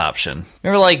tears option?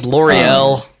 Remember, like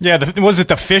L'Oreal? Yeah, was it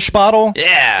the fish bottle? Yeah.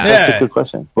 Yeah. That's a good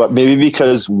question. But maybe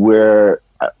because when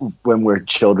we're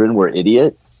children, we're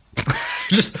idiots.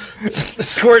 Just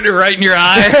squirting it right in your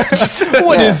eye. Just,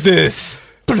 What is this?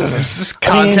 this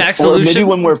I mean, contact or solution. maybe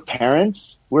when we're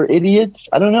parents, we're idiots.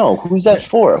 I don't know. Who's that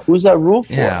for? Who's that rule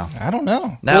for? yeah. I don't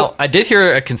know. Now, I did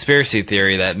hear a conspiracy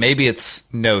theory that maybe it's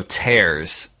no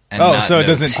tears and not So it no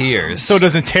doesn't tears. So it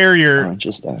doesn't tear Oh, your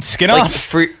interesting. skin like off.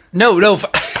 for no, no,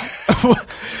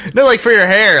 no, like for your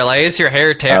hair. Like, is your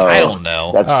hair tear? Oh, I don't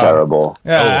know. That's terrible.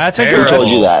 Yeah, I think terrible. Who told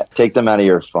you that? Take them out of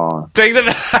your phone. Take them.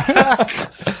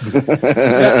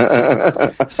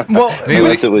 well,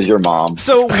 Unless it was your mom.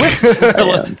 so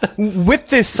with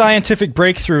this scientific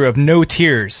breakthrough of no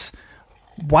tears,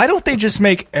 why don't they just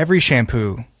make every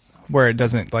shampoo where it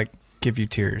doesn't like give you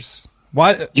tears?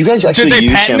 Why? You guys Did actually they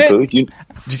use patent it? shampoo?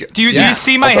 Do you Yeah.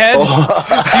 see my head? Do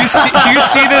you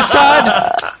see this,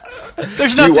 Todd?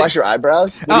 There's Do you nothing. wash your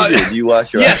eyebrows? What do you do? Do you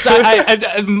wash your Yes,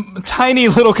 tiny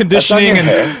little That's on conditioning your and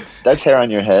hair. That's hair on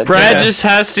your head. Brad Yeah. just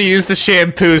has to use the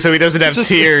shampoo so he doesn't have Just-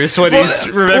 tears when well, he's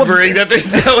remembering that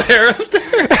there's no hair up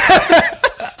there.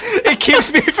 it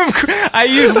keeps me from. I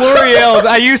use L'Oreal.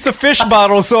 I use the fish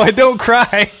bottle so I don't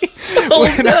cry.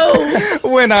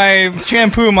 When I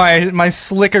shampoo my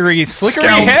slickery Scalp.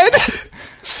 head.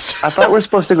 I thought we're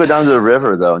supposed to go down to the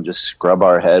river though and just scrub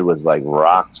our head with like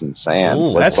rocks and sand.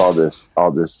 Ooh, What's that's-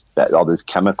 all these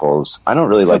chemicals? I don't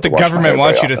really That's like what the to wash my government hair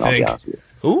wants very you to often, I'll be think. honest with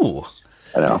you. Ooh.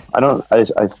 I know. I don't.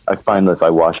 I find that if I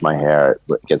wash my hair,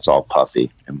 it gets all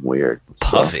puffy and weird.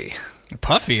 So, Puffy.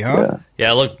 Puffy, huh? yeah.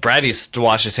 Yeah, look, Brad used to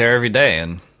wash his hair every day,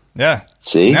 and Yeah.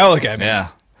 See, Now look at me. yeah.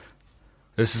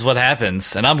 This is what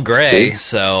happens. And I'm gray, See?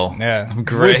 so Yeah. I'm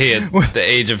gray at the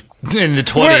age of in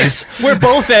the We're, 20s. we're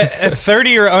both at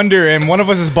 30 or under, and one of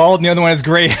us is bald and the other one has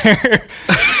gray hair.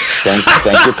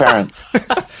 thank your parents.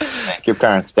 Thank your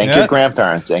parents. Thank Yeah. your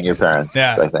grandparents and your parents.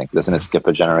 Yeah. I think doesn't it skip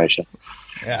a generation?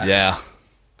 Yeah,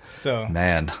 So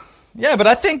man. yeah, but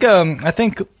I think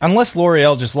unless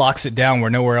L'Oreal just locks it down where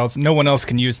no one else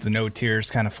can use the no tears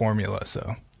kind of formula.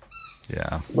 So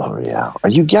Yeah. L'Oreal. Are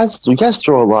you guys? You guys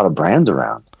throw a lot of brands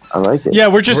around. I like it. yeah,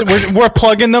 we're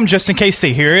plugging them just in case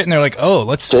they hear it and they're like, oh,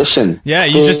 let's Fishing. Yeah,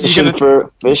 you fishing gotta-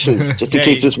 for fishing, just in Yeah,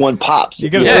 case you- this one pops. you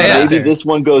gotta know, throw it out maybe there. this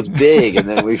one goes big, and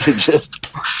then we could just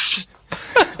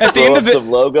at the throw end up of the some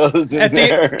logos in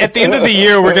there. at the end of the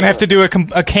year, we're gonna have to do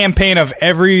a campaign of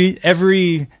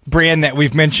every brand that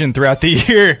we've mentioned throughout the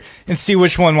year and see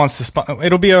which one wants to.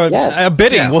 It'll be Yes. a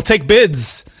bidding. Yeah. We'll take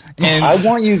bids. And I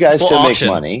want you guys We'll to auction.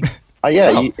 make money.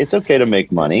 Yeah, Oh. it's okay to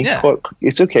make money. Yeah.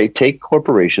 It's okay. Take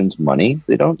corporations' money.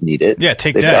 They don't need it. Yeah,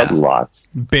 take They've that. got lots.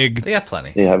 big They got plenty.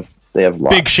 They have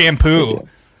lots. big shampoo.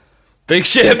 Big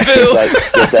shampoo.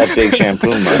 Get that big shampoo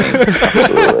money.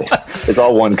 Absolutely. It's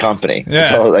all one company. Yeah.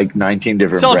 It's all like 19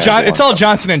 different It's all brands. It's all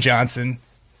Johnson and Johnson.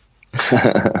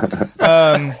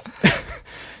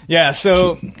 Yeah,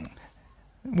 so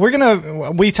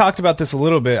we talked about this a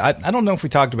little bit. I don't know if we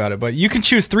talked about it, but you can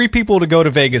choose 3 people to go to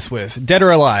Vegas with, dead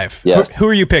or alive. Yes. Who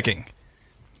are you picking?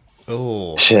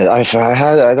 Oh. Shit, I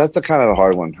had that's a kind of a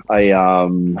hard one.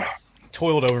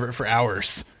 Toiled over it for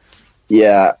hours.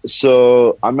 Yeah,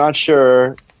 so I'm not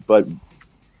sure, but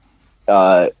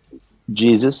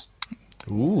Jesus,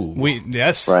 Ooh.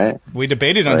 Yes. right? We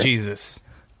debated on Right. Jesus.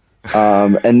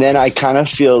 And then I kind of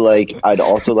feel like I'd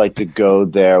also like to go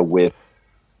there with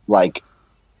like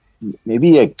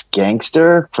maybe a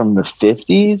gangster from the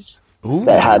 50s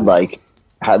that had like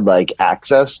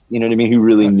access, you know what I mean, who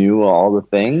really knew all the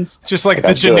things. Just like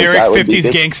I the feel like generic that would be 50s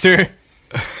good. gangster.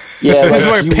 Yeah, He's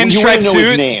like, wearing you pinstripe wouldn't know his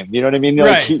suit. name, you know what I mean?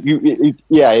 Right. Like,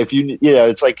 yeah, if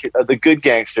it's like the good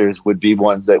gangsters would be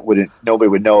ones that nobody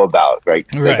would know about, right?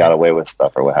 'Cause Right. They got away with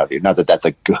stuff or what have you. Not that that's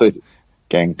a good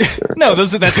gangster. No,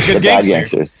 that's a the good bad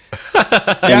gangster.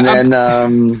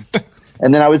 gangsters.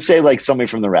 And then I would say like somebody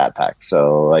from the Rat Pack.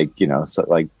 So like,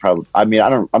 probably, I mean,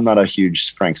 I'm not a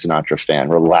huge Frank Sinatra fan.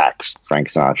 Relax, Frank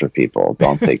Sinatra people.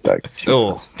 Don't take that.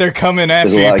 Oh, They're coming after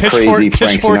There's a you. lot of crazy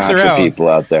Frank Pitchforks are Sinatra out. people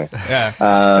out there. Yeah.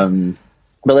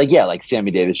 But like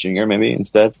Sammy Davis Jr. maybe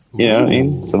instead. You know what I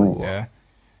mean? Something. Yeah.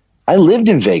 I lived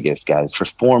in Vegas, guys, for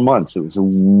 4 months. It was a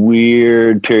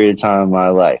weird period of time in my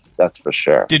life. That's for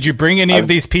sure. Did you bring any of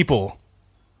these people?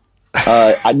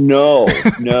 No,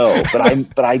 but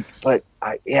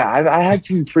I had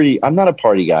some pretty. I'm not a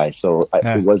party guy, so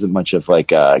it wasn't much of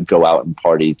like a go out and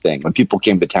party thing. When people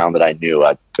came to town that I knew,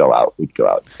 we'd go out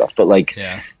and stuff. But like,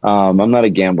 I'm not a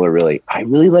gambler really. I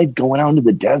really like going out into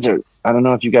the desert. I don't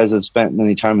know if you guys have spent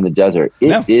any time in the desert.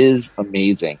 It is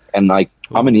amazing, and like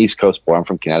I'm an East Coast boy. I'm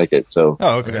from Connecticut, so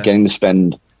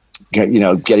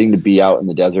getting to be out in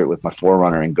the desert with my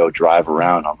 4Runner and go drive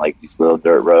around on like these little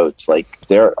dirt roads. Like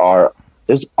there's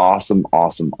awesome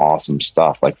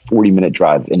stuff. Like 40-minute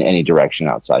drive in any direction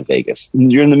outside Vegas.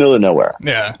 You're in the middle of nowhere.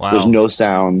 Yeah. wow. There's no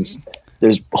sounds.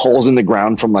 There's holes in the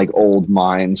ground from like old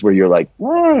mines where you're like,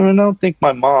 I don't think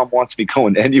my mom wants me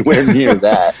going anywhere near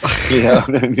that. You know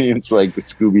what I mean? It's like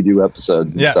Scooby-Doo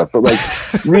episodes and stuff, but like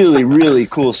really, really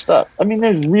cool stuff. I mean,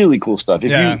 there's really cool stuff.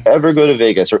 If you ever go to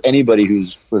Vegas, or anybody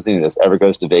who's listening to this ever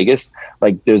goes to Vegas,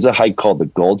 like there's a hike called the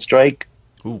Gold Strike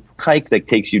hike that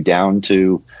takes you down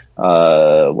to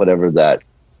whatever that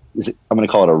is. I'm going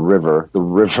to call it a river, the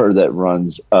river that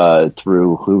runs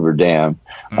through Hoover Dam.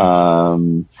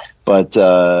 But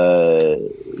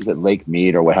is it Lake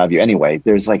Mead or what have you? Anyway,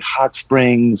 there's like hot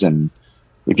springs, and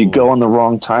if you go on the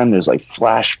wrong time, there's like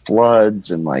flash floods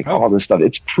and like all this stuff.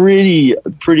 It's pretty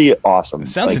awesome. It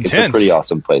sounds It's intense. a pretty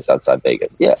awesome place outside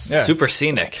Vegas. Yeah. Super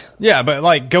scenic. Yeah, but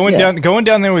like going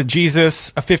down there with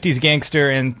Jesus, a 50s gangster,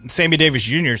 and Sammy Davis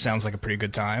Jr. sounds like a pretty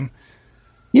good time.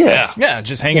 Yeah. Yeah,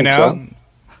 just hanging think out. so.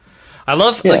 I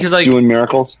love Yeah. because like Doing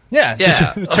miracles. Yeah,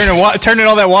 Yeah. just turning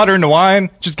all that water into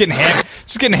wine. Just getting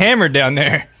hammered down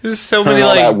there. there's so Turn many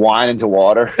all that like wine into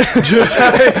water. we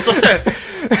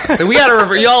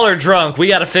gotta y'all are drunk. We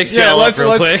gotta fix y'all up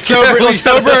real quick. Let's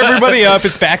sober everybody up.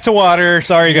 It's back to water.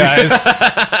 Sorry, guys.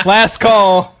 Last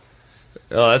call.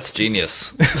 Oh, that's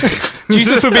genius.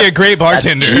 Jesus would be a great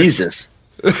bartender. Jesus.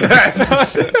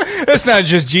 It's not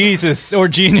just Jesus or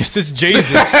genius. It's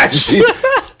Jesus.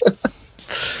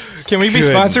 Can we be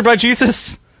sponsored by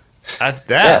Jesus?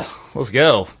 Let's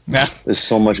go. Yeah. There's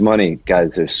so much money,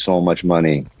 guys. There's so much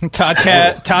money.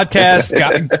 Toddcast,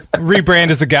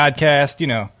 rebrand as the Godcast. You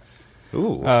know.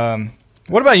 Ooh.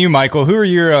 What about you, Michael?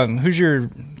 Who's your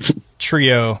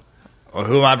trio? Well,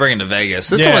 who am I bringing to Vegas?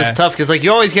 This Yeah. one was tough because like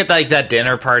you always get like that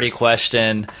dinner party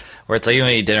question where it's like you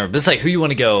want to eat dinner, but it's like who you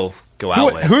want to go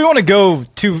out with. Who you want to go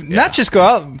to? Not just go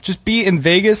out, just be in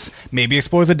Vegas. Maybe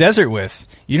explore the desert with.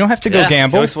 You don't have to go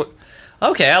gamble.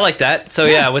 Okay, I like that. So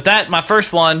yeah, with that, my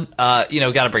first one, got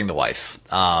to bring the wife.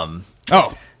 Oh,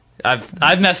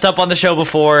 I've messed up on the show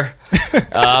before.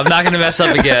 I'm not going to mess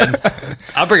up again.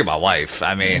 I'll bring my wife.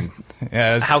 I mean,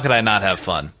 yes. how could I not have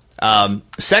fun?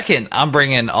 Second, I'm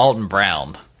bringing Alton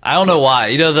Brown. I don't know why.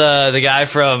 You know the guy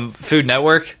from Food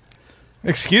Network?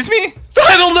 Excuse me?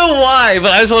 I don't know why, but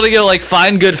I just want to go like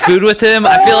find good food with him.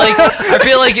 I feel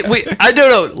like I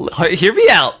don't know. Hear me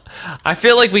out. I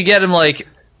feel like we get him like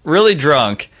really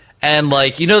drunk and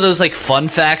like those like fun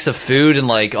facts of food and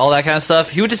like all that kind of stuff.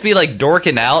 He would just be like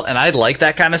dorking out, and I'd like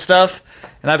that kind of stuff,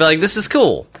 and I'd be like, this is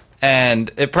cool. And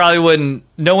it probably wouldn't.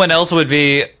 No one else would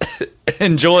be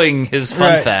enjoying his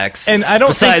fun facts, and I don't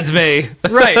besides me.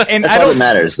 Right, and That's all that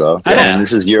matters, though.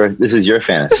 This is your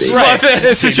fantasy. Right.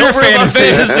 This is your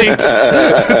fantasy.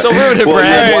 Don't ruin it,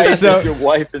 Brad. Right, so- your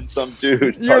wife and some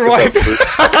dude. Your talk wife.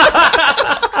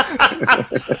 about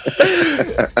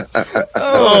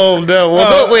Oh no!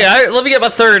 Well, let me get my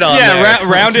third on. Yeah, there.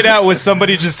 round it out with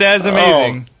somebody just as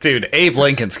amazing. Oh, dude, Abe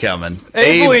Lincoln's coming.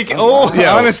 Abe Lincoln. Oh,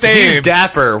 honest Abe. He's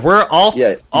dapper. We're all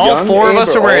young four of Abe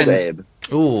us or are wearing. old Abe?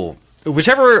 Ooh,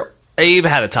 whichever Abe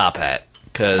had a top hat.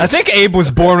 Cause I think Abe was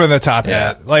born with a top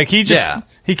hat. Like he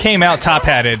came out top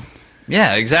hatted.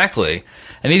 Yeah, exactly.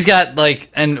 And he's got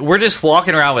and we're just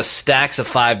walking around with stacks of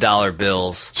 $5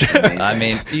 bills. I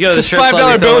mean, you go to the strip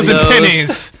club, $5 bills you and throw those.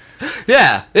 pennies.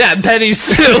 Yeah, and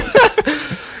pennies too.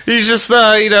 He's just,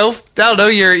 I don't know.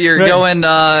 You're Right. going.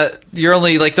 You're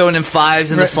only like throwing in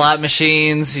fives in the slot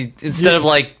machines. Instead of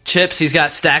like chips, he's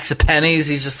got stacks of pennies.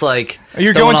 He's just like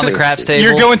You're throwing going on to the craps table.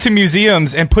 You're going to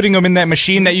museums and putting them in that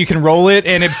machine that you can roll it,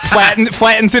 and it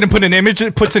flattens it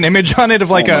and puts an image on it of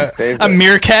like my a favorite.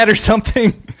 meerkat or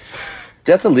something.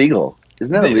 That's illegal.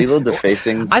 Isn't that illegal,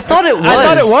 defacing? I thought it was. I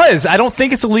thought it was. I don't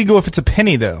think it's illegal if it's a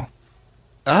penny though.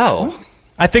 Oh,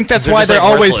 I think that's They're why just, they're like,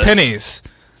 always worthless. pennies.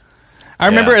 I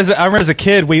remember as a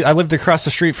kid, I lived across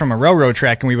the street from a railroad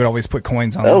track, and we would always put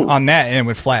coins on that, and it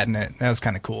would flatten it. That was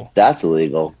kind of cool. That's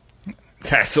illegal.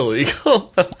 that's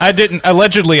illegal. I didn't.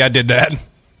 Allegedly, I did that.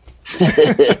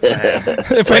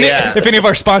 If any of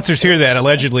our sponsors hear that,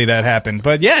 allegedly that happened.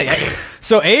 But yeah.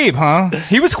 So Abe, huh?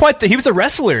 He was a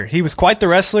wrestler. He was quite the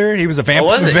wrestler. He was a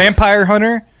was he? vampire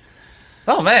hunter.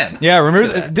 Oh man. Yeah,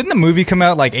 remember? Didn't the movie come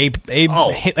out like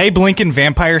Abe Lincoln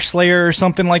Vampire Slayer or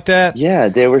something like that? Yeah,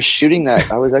 they were shooting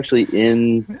that. I was actually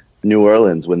in New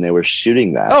Orleans when they were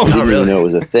shooting that. Oh, I didn't really? even know it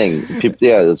was a thing. People,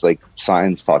 yeah, there's like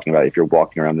signs talking about if you're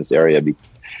walking around this area, be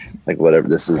like whatever.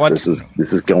 This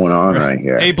is going on right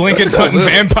here. Abe Lincoln's hunting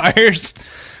vampires.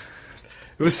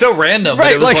 It was so random, Right,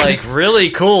 but it was like- like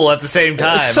really cool at the same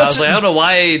time. I such was like, I don't know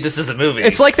why this is a movie.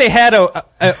 It's like they had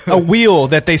a wheel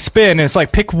that they spin, and it's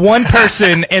like pick one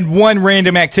person and one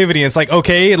random activity. It's like,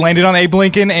 okay, it landed on Abe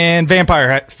Lincoln and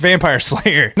Vampire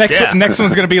Slayer. Next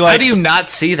one's gonna be like, how do you not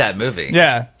see that movie?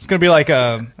 yeah, it's gonna be like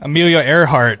Amelia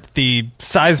Earhart, the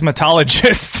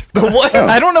seismologist. What?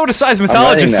 I don't know what a I'm writing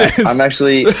seismologist that. is. I'm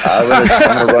actually.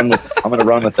 I'm gonna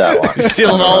run with that one.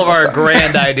 Stealing all of our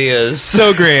grand ideas.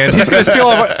 So grand. He's gonna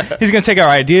steal. He's gonna take our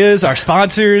ideas, our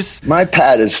sponsors. My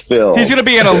pad is filled. He's gonna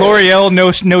be in a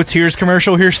L'Oreal no tears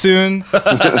commercial here soon.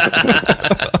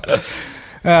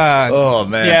 Oh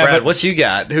man, Yeah, Brad, but- what you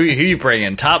got? Who you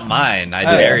bringing? Top mine. I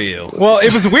dare you. Well,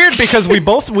 it was weird because we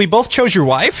both chose your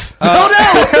wife.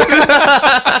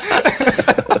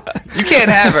 You can't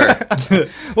have her.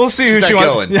 We'll see who She's she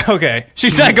not wants. going. Yeah, okay,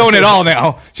 she's not going at all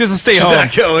now. She has to stay She's home.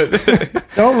 not going.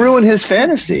 Don't ruin his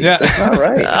fantasy. Yeah. That's not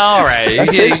right. All right.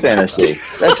 That's his fantasy.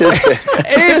 That's his.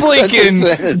 Abe Lincoln,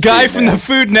 fantasy, guy from the man.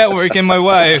 Food Network, and my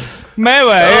wife,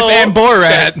 and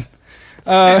Borat.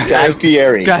 Guy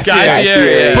Fieri. Guy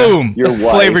Fieri, yeah. Boom, Your wife.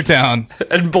 Flavortown,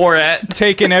 And Borat.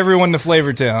 taking everyone to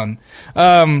Flavortown.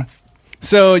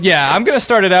 So yeah, I'm gonna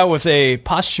start it out with a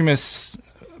posthumous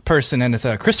person, and it's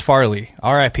Chris Farley,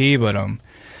 R.I.P. But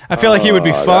I feel like he would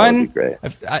be that fun. would be great.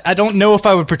 I don't know if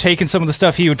I would partake in some of the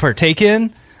stuff he would partake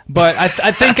in, but I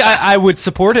think I would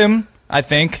support him. I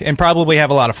think, and probably have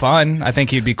a lot of fun. I think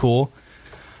he'd be cool.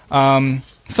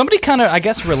 Somebody kind of, I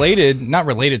guess, not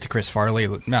related to Chris Farley,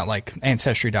 not like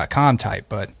Ancestry.com type,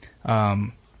 but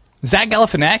Zach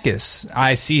Galifianakis.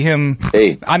 I see him.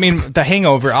 Hey. I mean, The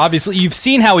Hangover. Obviously, you've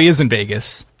seen how he is in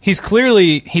Vegas. He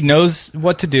knows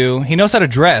what to do. He knows how to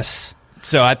dress.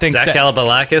 So I think Zach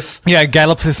Galifianakis. yeah,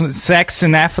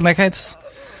 Galifianakis.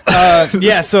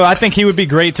 Yeah, so I think he would be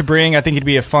great to bring. I think it'd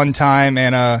be a fun time.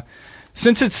 And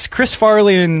since it's Chris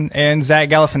Farley and Zach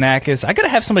Galifianakis, I gotta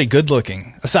have somebody good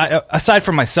looking aside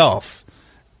from myself,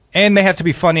 and they have to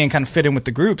be funny and kind of fit in with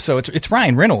the group. So it's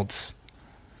Ryan Reynolds.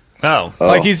 Oh.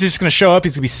 Like he's just gonna show up.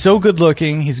 He's gonna be so good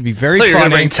looking. He's gonna be very I thought you were funny.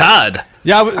 gonna bring Todd.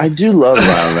 Yeah, I do love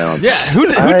Ryan Reynolds. yeah. Who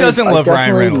doesn't love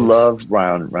Ryan Reynolds? I love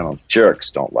Ryan Reynolds.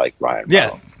 Jerks don't like Ryan Yeah.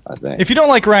 Reynolds. I think. If you don't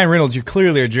like Ryan Reynolds, you're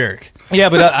clearly a jerk. Yeah,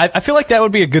 but I feel like that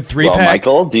would be a good well, three-pack.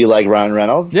 Michael, do you like Ryan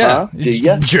Reynolds? Yeah. Huh? Do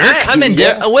you? Jerk. I'm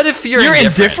indifferent. What if you're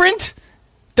indifferent?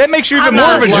 That makes you even I'm more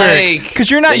not of a jerk like- because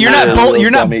you're not a bold. little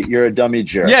You're not. dummy- You're a dummy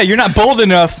jerk. Yeah, you're not bold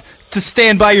enough to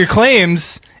stand by your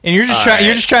claims, and you're just All trying. right.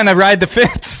 You're just trying to ride the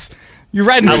fence. You're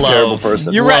riding. I terrible love,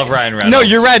 person. You're love ri- Ryan Reynolds. No,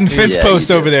 you're riding fence Yeah, post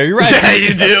you do. over there. You're riding. Yeah,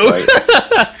 you do.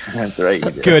 That's right.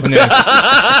 You do. Goodness.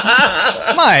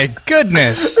 My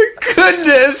goodness.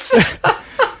 Goodness.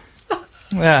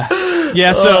 Yeah.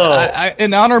 So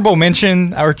an honorable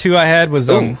mention or two I had was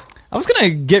I was gonna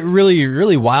get really,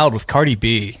 really wild with Cardi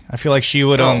B. I feel like she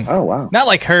would Oh, wow. not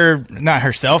like her, not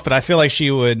herself, but I feel like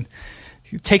she would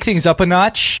take things up a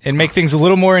notch and make things a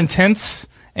little more intense.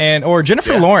 Or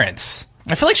Jennifer Lawrence.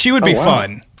 I feel like she would be wow.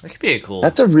 fun. That could be a cool.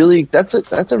 That's a really.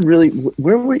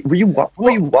 Where were you? What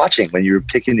were you watching when you were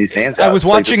picking these names out? I was It's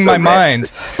like, watching it's my so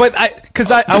mind, but I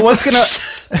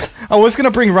was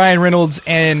gonna bring Ryan Reynolds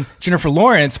and Jennifer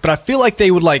Lawrence, but I feel like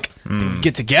they would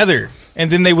get together,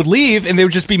 and then they would leave, and they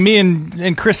would just be me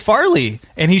and Chris Farley,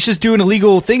 and he's just doing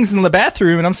illegal things in the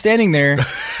bathroom, and I'm standing there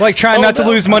like trying not to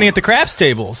lose money at the craps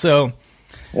table. So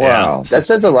Wow, Yeah. that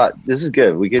says a lot. This is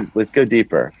good. Let's go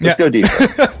deeper. Let's Yeah. go deeper.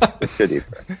 Let's go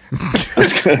deeper.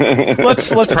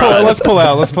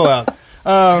 let's pull out.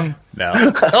 No.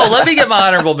 Oh, let me get my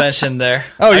honorable mention there.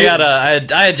 Oh, I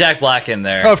had Jack Black in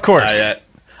there. Of course.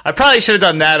 I probably should have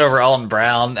done that over Alton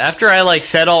Brown. After I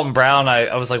said Alton Brown,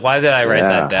 I was like, why did I write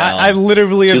that down? I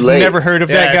literally have never heard of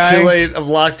that guy. Too late. I'm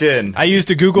locked in. I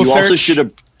used a Google You search. also should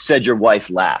have said your wife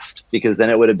last, because then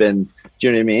it would have been. Do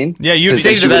you know what I mean? Yeah, you 'Cause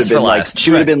saved then the she best would have for been last.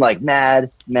 She would have been like mad,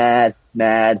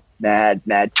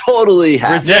 totally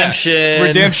happy.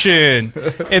 Redemption.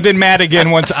 And then mad again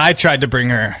once I tried to bring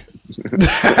her.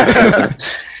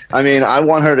 I mean, I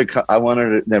want her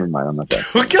to. Never mind. I'm not done.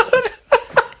 Oh, God.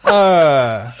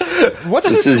 What's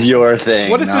This this? is your thing.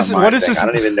 What is not this- my what is thing. this- I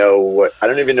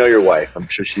don't even know your wife. I'm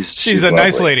sure she's a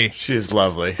nice lovely. lady. She's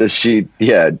lovely. Does she?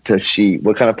 Yeah. Does she?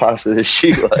 What kind of pasta does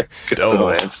she like?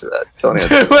 Don't answer that. Don't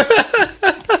answer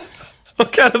that.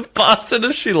 What kind of pasta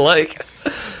does she like?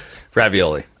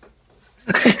 Ravioli.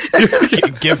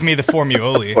 Give me the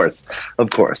formuoli. Of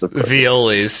course.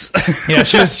 Violis. Yeah,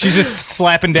 she's just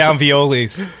slapping down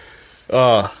violis.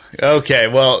 Oh, okay.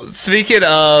 Well, speaking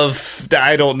of,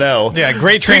 I don't know. Yeah,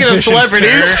 great Speaking transition, of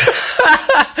celebrities.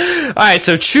 sir. All right,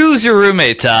 so choose your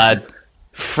roommate, Todd.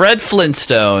 Fred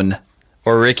Flintstone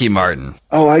or Ricky Martin.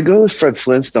 Oh, I go with Fred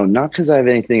Flintstone, not because I have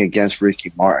anything against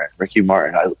Ricky Martin.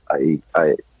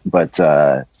 But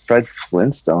Fred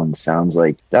Flintstone sounds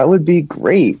like that would be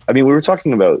great. I mean, we were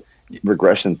talking about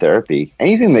regression therapy.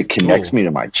 Anything that connects me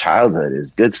to my childhood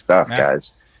is good stuff,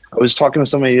 guys. I was talking to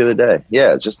somebody the other day.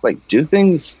 Yeah, just do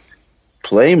things,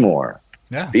 play more,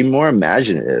 be more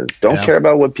imaginative. Don't care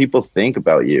about what people think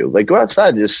about you. Go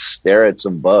outside and just stare at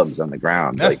some bugs on the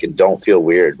ground, and don't feel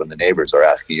weird when the neighbors are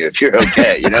asking you if you're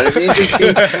okay. You know what I mean?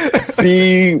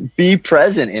 Just be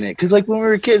present in it. Because when we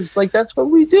were kids, that's what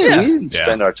we did. We didn't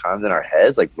spend our time in our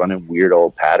heads running weird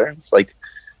old patterns.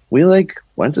 We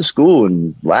went to school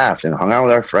and laughed and hung out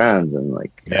with our friends and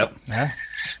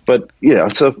But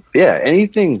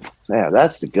anything. Yeah,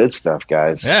 that's the good stuff,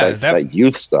 guys. Yeah, that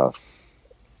youth stuff.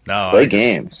 No, Play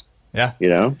games. Yeah,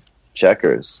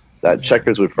 checkers. That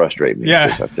checkers would frustrate me.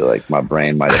 Yeah. I feel like my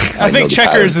brain might. I think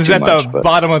checkers is at the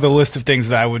bottom of the list of things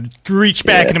that I would reach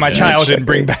back into my childhood and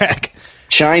bring back.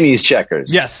 Chinese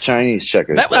checkers. Yes, Chinese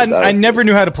checkers. I never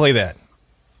knew how to play that.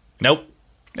 Nope.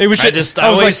 It was just, I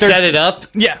always there's- set it up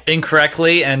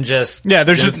incorrectly and just there's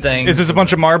do just things. Is this a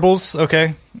bunch of marbles?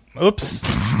 Okay, oops.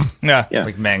 Yeah.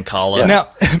 Like Mancala. Now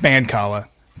Mancala.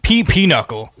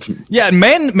 Pinochle. Yeah,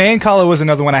 Mancala was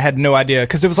another one I had no idea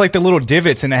because it was the little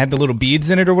divots and it had the little beads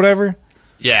in it or whatever.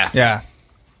 Yeah. Yeah.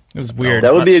 It was weird.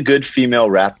 That would be a good female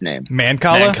rap name.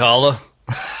 Mancala? Mancala.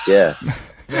 Yeah.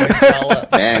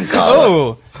 Mancala.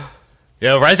 Oh.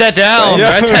 Yo, write that down.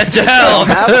 Yeah. Write that I down.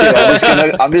 don't have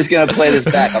to. I'm just gonna play this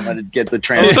back. I'm gonna get the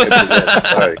transcript of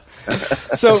this. Sorry.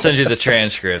 I'll send you the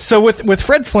transcript. So with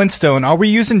Fred Flintstone, are we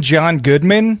using John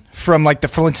Goodman from the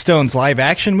Flintstones live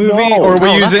action movie, or are we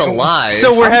not using the live.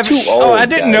 So we're I'm having. too old, Oh, I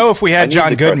didn't guys. know if we I had need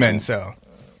John the Goodman. cartoon. So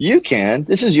You can.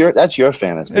 That's your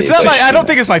fantasy. it's not I don't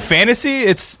think it's my fantasy.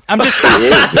 I'm just.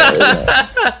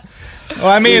 Well,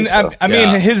 I mean, I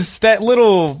mean, that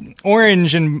little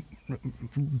orange and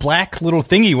black little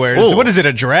thing he wears. Ooh. What is it?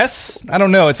 A dress? I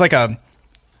don't know. It's I don't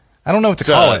know what to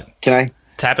call it. Can I?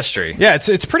 Tapestry. Yeah,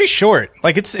 it's pretty short.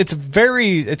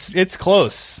 It's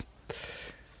close.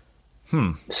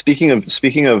 Speaking of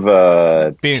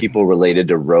people related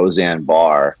to Roseanne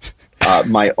Barr, I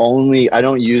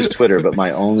don't use Twitter, but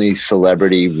my only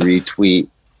celebrity retweet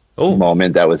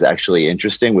moment that was actually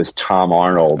interesting was Tom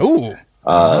Arnold. Ooh.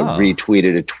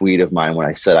 Retweeted a tweet of mine when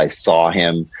I said I saw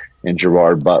him and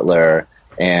Gerard Butler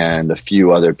and a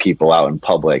few other people out in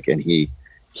public, and he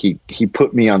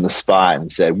put me on the spot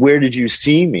and said, "Where did you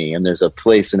see me?" And there's a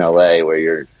place in LA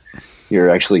where you're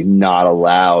actually not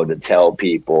allowed to tell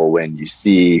people when you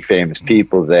see famous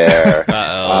people there.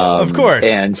 Of course.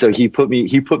 And so he put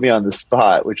me on the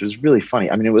spot, which was really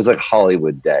funny. I mean, it was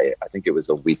Hollywood Day. I think it was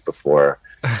a week before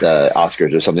the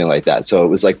Oscars or something like that. So it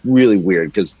was really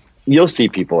weird because you'll see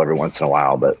people every once in a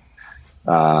while, but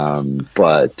wow.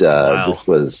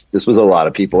 This was a lot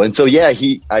of people. And so, I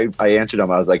answered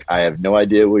him. I was like, I have no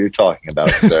idea what you're talking about,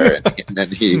 sir. and then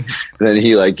he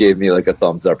gave me a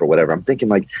thumbs up or whatever. I'm thinking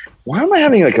why am I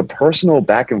having a personal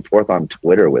back and forth on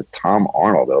Twitter with Tom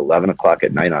Arnold at 11 o'clock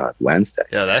at night on a Wednesday?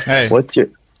 Yeah, that's Hey. what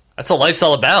life's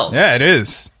all about. Yeah, it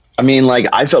is. I mean,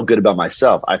 I felt good about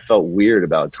myself. I felt weird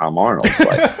about Tom Arnold. You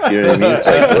know what I mean? It's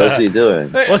what's he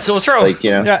doing? What's wrong?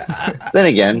 Then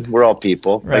again, we're all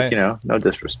people. Right. No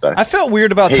disrespect. I felt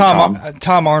weird about Hey,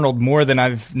 Tom Arnold more than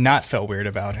I've not felt weird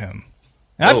about him.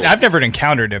 And I've never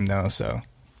encountered him though. So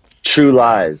True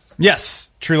Lies. yes,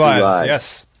 True Lies.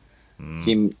 Yes,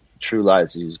 True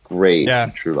Lies. He's great. Yeah.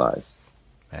 in True Lies.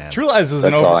 Man. True Lies was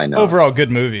That's all I an know. overall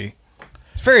good movie.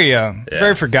 It's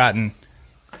very forgotten.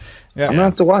 Yeah. I'm gonna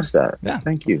have to watch that. Yeah.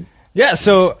 Thank you. Yeah.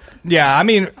 So yeah, I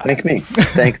mean, Thank me.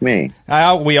 Thank me.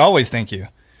 we always thank you.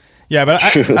 Yeah, but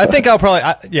I think I'll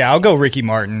probably I'll go Ricky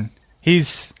Martin.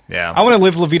 I want to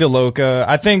live La Vida Loca.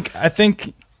 I think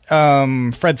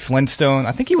Fred Flintstone.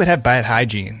 I think he would have bad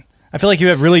hygiene. I feel like he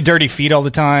would have really dirty feet all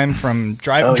the time from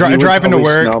driving to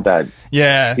work. Smell bad.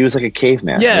 Yeah, he was like a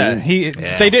caveman. Yeah,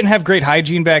 they didn't have great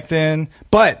hygiene back then.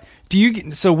 But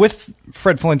with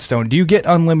Fred Flintstone, do you get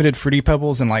unlimited Fruity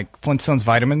Pebbles and like Flintstone's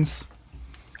vitamins?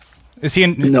 Is he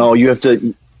in? No, you have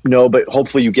to. No, but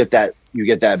hopefully you get that. You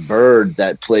get that bird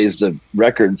that plays the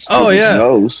records. Oh yeah,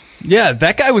 nose. Yeah,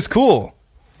 that guy was cool.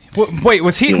 Wait,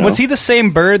 was he the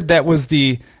same bird that was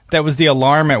the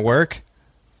alarm at work?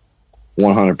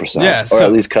 100%. Yeah, or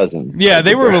at least cousins. Yeah,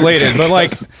 they were related, but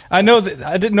like I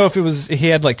didn't know if it was he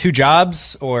had like two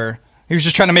jobs or he was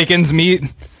just trying to make ends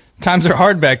meet. Times are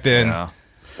hard back then. Yeah.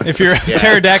 If you're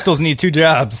pterodactyls need two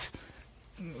jobs.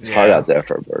 It's hard out there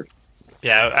for a bird.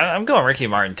 Yeah, I'm going Ricky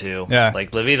Martin too. Yeah,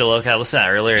 like La Vida Loca. I listened to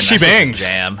that earlier. And she bangs.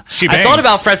 Jam. She bangs. I thought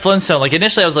about Fred Flintstone. Like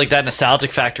initially, I was like that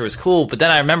nostalgic factor was cool, but then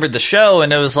I remembered the show,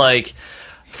 and it was like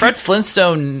Fred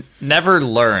Flintstone never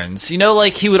learns. You know,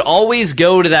 like he would always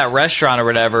go to that restaurant or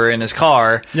whatever in his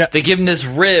car. Yeah. They give him this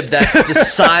rib that's the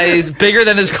size bigger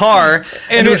than his car,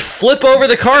 and he would flip over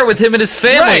the car with him and his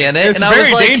family in it. It's and I very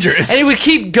was like, dangerous. And he would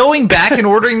keep going back and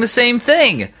ordering the same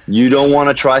thing. You don't want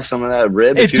to try some of that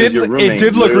rib. It did look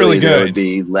really good. There would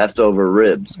be leftover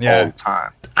ribs all the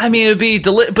time. I mean, it would be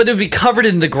but it would be covered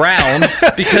in the ground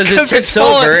because it tips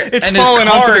over and his falling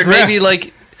onto car the ground. maybe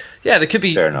like. Yeah, there could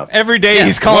be Fair enough. Every day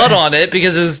he's calling blood on it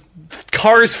because his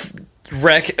car's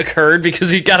wreck occurred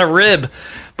because he got a rib.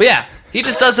 But yeah, he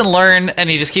just doesn't learn and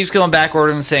he just keeps going back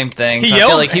ordering the same thing. So I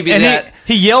feel like he'd be that.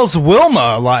 He yells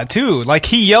Wilma a lot too. Like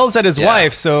he yells at his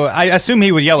wife, so I assume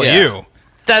he would yell at you.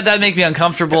 That make me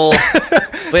uncomfortable.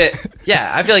 But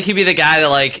yeah, I feel like he'd be the guy that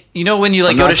like when you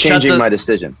like go to shut the. I'm changing my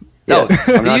decision. No,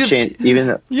 I'm not changing.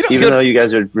 Even though you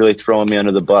guys are really throwing me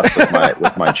under the bus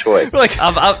with my choice, like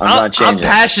I'm not changing. I'm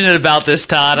passionate about this,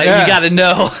 Todd. Yeah. You got to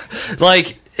know,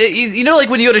 like like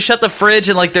when you go to shut the fridge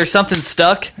and like there's something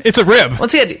stuck. It's a rib.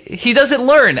 Once again, he doesn't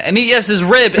learn, and he has his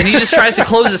rib, and he just tries to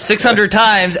close it 600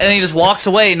 times, and he just walks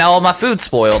away. Now all my food's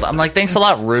spoiled. I'm like, thanks a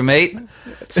lot, roommate.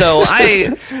 So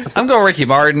I'm going Ricky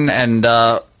Martin, and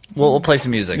we'll play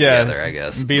some music together, I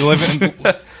guess. Be living.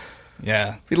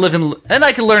 Yeah, we live in, and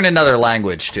I can learn another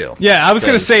language too. Yeah, I was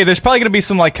gonna say there's probably gonna be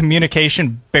some like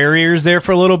communication barriers there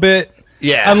for a little bit.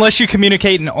 Yeah, unless you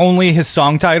communicate in only his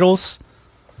song titles.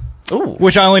 Ooh.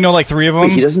 Which I only know like 3 of them.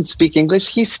 Wait, he doesn't speak English.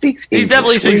 He speaks English. He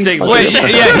definitely speaks English.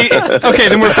 Okay,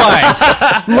 then we're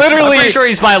fine. Literally, I'm pretty sure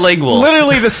he's bilingual.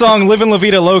 Literally, the song "Livin' La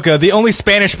Vida Loca." The only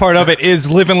Spanish part of it is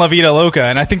 "Livin' La Vida Loca,"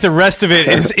 and I think the rest of it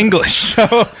is English.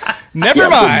 So never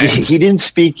mind. He didn't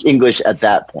speak English at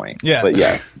that point. Yeah, but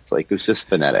yeah. Like it was just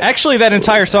phonetic. Actually, that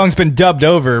entire song's been dubbed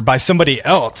over by somebody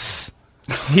else.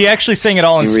 He actually sang it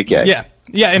all in Enrique.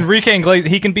 Yeah, Enrique Inglés.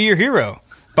 He can be your hero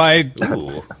by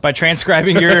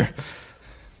transcribing your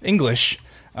English.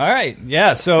 All right,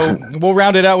 yeah. So we'll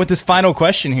round it out with this final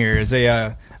question. Here is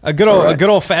a good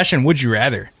old fashioned. Would you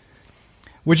rather?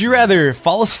 Would you rather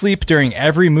fall asleep during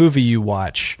every movie you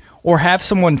watch, or have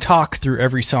someone talk through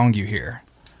every song you hear?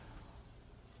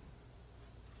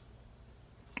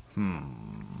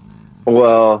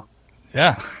 Well,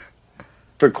 yeah.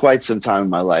 For quite some time in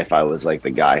my life, I was like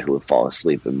the guy who would fall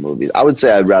asleep in movies. I would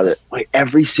say I'd rather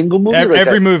every single movie,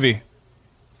 every movie.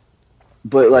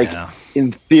 But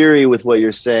in theory, with what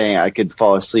you're saying, I could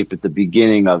fall asleep at the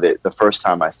beginning of it the first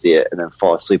time I see it, and then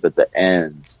fall asleep at the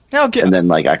end, and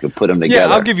then I could put them together.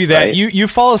 Yeah, I'll give you that. Right? You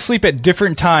fall asleep at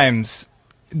different times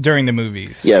during the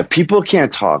movies. Yeah, people can't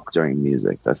talk during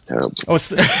music. That's terrible. Oh, it's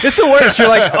the worst. You're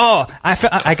like, oh,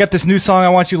 I got this new song I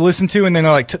want you to listen to, and then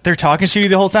they're like, they're talking to you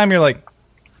the whole time. You're like,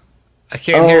 I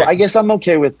can't hear it. I guess I'm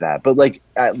okay with that, but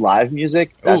at live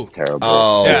music, that's terrible.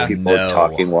 Oh, yeah. People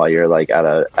talking while you're at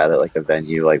a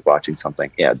venue, watching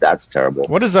something. Yeah, that's terrible.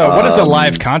 What is a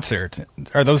live concert?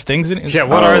 Are those things in it? Yeah,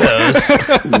 what are those?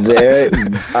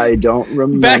 I don't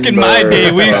remember. Back in my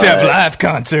day, we used to have live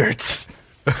concerts.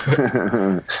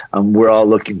 We're all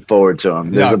looking forward to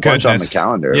them. There's a bunch on the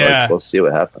calendar. Yeah. We'll see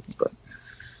what happens. But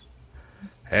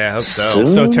yeah, I hope so.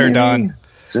 So turned on.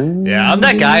 Yeah, I'm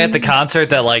that guy at the concert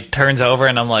that turns over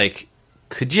and I'm like,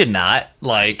 could you not?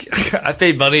 I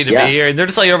paid money to be here, and they're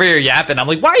just over here yapping. I'm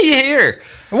like, why are you here?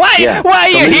 Why are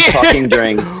you here? Talking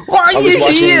during. Why are you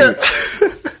here?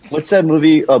 What's that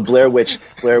movie? Blair Witch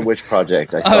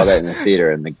Project. I saw that in the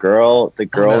theater, and the girl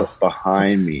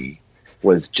behind me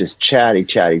was just chatty,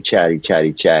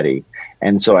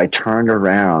 And so I turned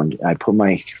around and I put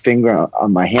my finger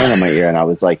on my hand on my ear, and I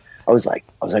was like,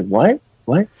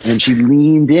 what? And she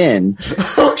leaned in.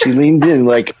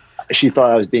 Like she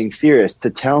thought I was being serious to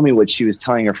tell me what she was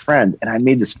telling her friend. And I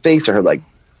made this face at her like,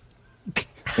 and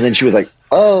then she was like,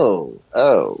 oh,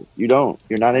 you're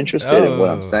not interested in what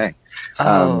I'm saying.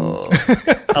 I love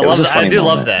that. I do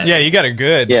love that. Yeah, you got her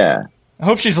good. Yeah. I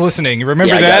hope she's listening.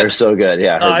 Remember I that? got her so good.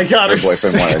 Yeah. I got her. Her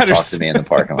boyfriend wanted to talk to me in the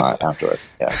parking lot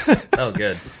afterwards. Yeah. Oh,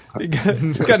 good.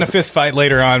 Got in a fist fight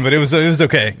later on, but it was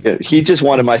okay. Yeah, he just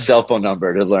wanted my cell phone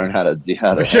number to learn how to.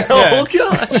 Oh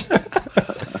gosh.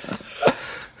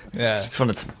 Yeah. It's when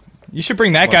it's You should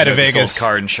bring that guy to Vegas.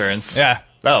 car insurance. Yeah.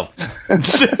 Oh.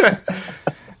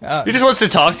 He just wants to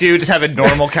talk to you, just have a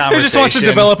normal conversation. He just wants to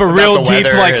develop a real deep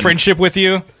friendship with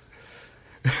you.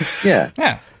 Yeah.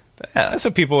 Yeah. That's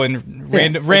what people in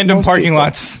random parking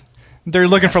lots. They're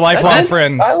looking for lifelong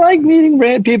friends. I like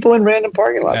meeting people in random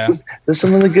parking lots. Yeah. There's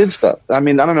some of the good stuff. I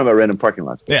mean, I don't know about random parking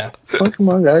lots. But Yeah. oh, come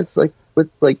on, guys! Like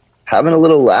having a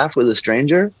little laugh with a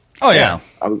stranger. Oh yeah.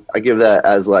 I give that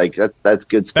as like that's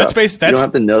good stuff. You don't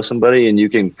have to know somebody, and you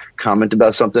can comment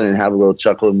about something and have a little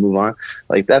chuckle and move on.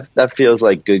 Like that feels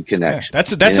like good connection. Yeah.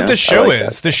 That's what this show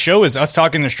is. That. This show is us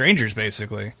talking to strangers,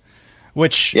 basically.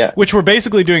 Which we're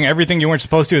basically doing everything you weren't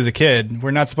supposed to as a kid.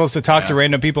 We're not supposed to talk to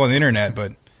random people on the internet,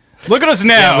 but look at us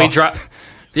now. We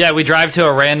drive to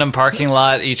a random parking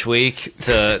lot each week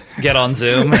to get on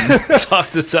Zoom and talk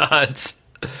to Todd's.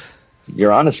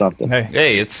 You're onto something.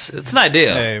 Hey, it's an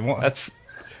idea. Hey,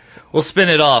 we'll spin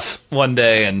it off one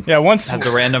day and have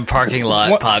the random parking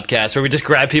lot podcast where we just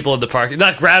grab people in the parking.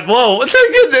 Not grab. Whoa!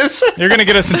 Thank goodness. You're gonna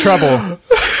get us in trouble.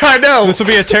 I know. This will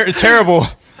be a terrible.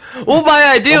 Well,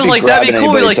 my idea was like that'd be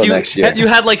cool. Like you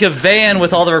had like a van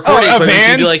with all the recording equipment.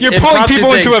 Van? So you're pulling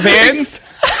people into a van.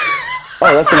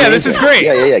 Oh, that's amazing. This is great.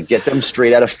 Yeah. Get them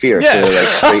straight out of fear. Yeah. So they're like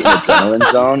straight in the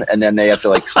adrenaline zone, and then they have to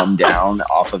like come down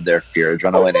off of their fear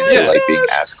adrenaline into like being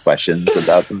asked questions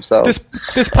about themselves.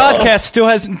 This podcast still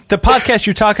hasn't. The podcast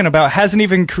you're talking about hasn't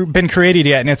even been created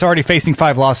yet, and it's already facing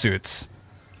 5 lawsuits.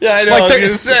 Yeah, I know. Like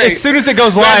as soon as it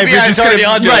goes live, you're just gonna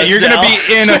you're gonna be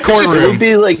in a courtroom. It'd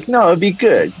be like it'd be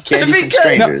good. Candy from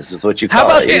strangers is what you call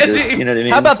it. You know what I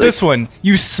mean? How about this one?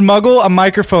 You smuggle a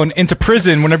microphone into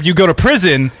prison whenever you go to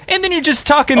prison, and then you're just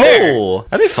talking there. Oh,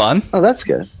 that'd be fun. Oh, that's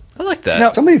good. I like that.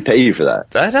 Now, somebody pay you for that.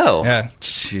 I know. Yeah.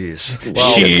 Jeez.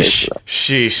 Well,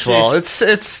 Sheesh. Well, it's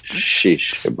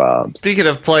sheesh kebabs. Speaking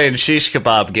of playing shish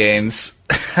kebab games,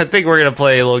 I think we're gonna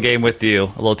play a little game with you,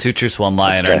 a little 2 truths 1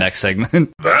 lie in our next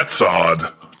segment. That's odd,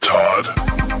 Todd.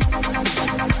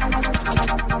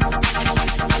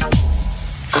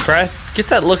 Brad, get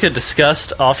that look of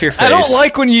disgust off your face. I don't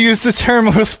like when you use the term.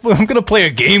 I'm gonna play a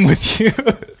game with you.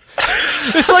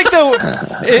 It's like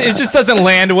it just doesn't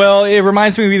land well. It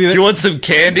reminds me of Do you want some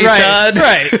candy, Todd?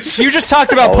 Right. You just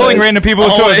talked about pulling random people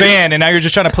into a van, and now you're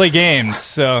just trying to play games.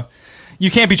 So you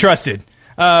can't be trusted.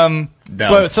 No.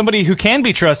 But somebody who can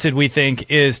be trusted, we think,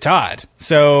 is Todd.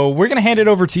 So we're going to hand it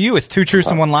over to you. It's 2 truths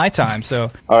and 1 lie time. So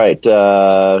all right.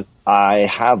 I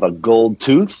have a gold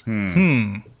tooth.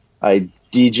 I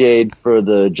DJ'd for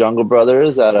the Jungle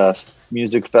Brothers at a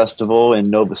music festival in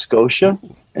Nova Scotia,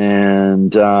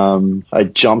 and I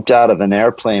jumped out of an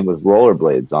airplane with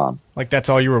rollerblades on. like that's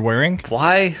all you were wearing?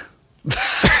 Why? No,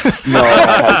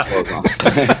 I had clothes on.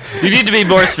 You need to be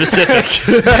more specific.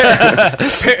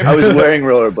 I was wearing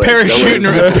rollerblades.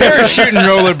 Parachuting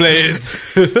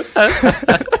rollerblades.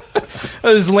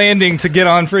 I was landing to get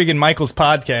on friggin' Michael's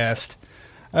podcast.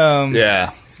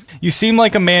 Yeah. You seem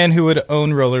like a man who would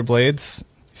own rollerblades.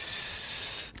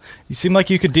 You seem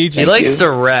like you could DJ. He likes to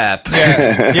rap.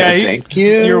 Yeah. Thank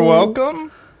you. You're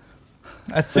welcome.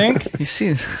 I think You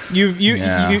see,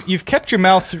 you've kept your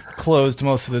mouth closed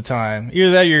most of the time.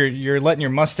 Either that, you're letting your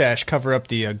mustache cover up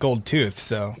the gold tooth.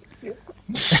 So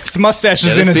his mustache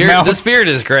is in his mouth. This beard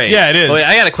is great. Yeah, it is. Wait,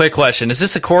 I got a quick question. Is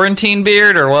this a quarantine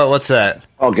beard or what? What's that?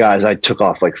 Oh, guys, I took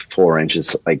off like 4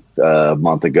 inches like a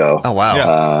month ago. Oh wow.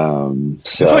 Yeah.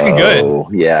 So, it's looking good.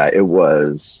 Yeah, it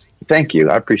was. Thank you.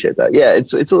 I appreciate that. Yeah,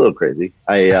 it's a little crazy.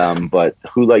 But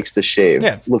who likes to shave?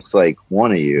 Yeah. Looks like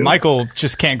one of you. Michael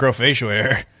just can't grow facial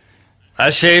hair. I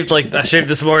shaved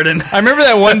this morning. I remember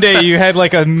that one day you had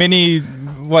like a mini,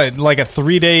 like a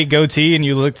 3-day goatee, and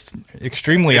you looked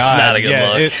extremely odd. It's not a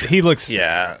good look. He looks.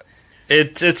 Yeah.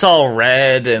 It's all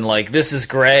red and like this is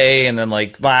gray and then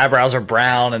like my eyebrows are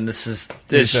brown and it's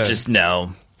just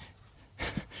no.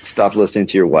 Stop listening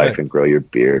to your wife and grow your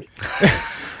beard.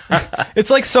 It's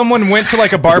like someone went to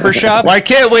like a barber shop. Well, I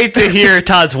can't wait to hear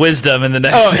Todd's wisdom in the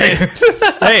next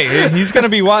segment. Hey, he's going to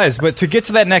be wise. But to get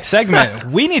to that next segment,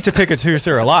 we need to pick a truth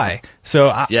or a lie. So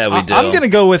Yeah, we do. I'm going to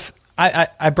go with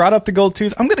I brought up the gold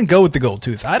tooth. I'm going to go with the gold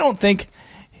tooth. I don't think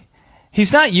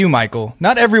he's not you, Michael.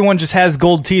 Not everyone just has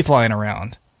gold teeth lying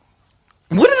around.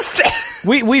 What is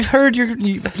that? We've heard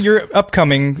your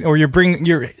upcoming or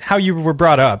how you were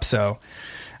brought up. So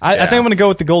I think I'm going to go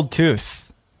with the gold tooth.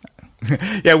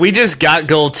 Yeah, we just got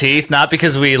gold teeth, not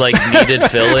because we like needed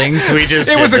fillings. We just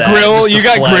it did was a that, grill. just You to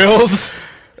got flex.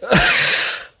 grills.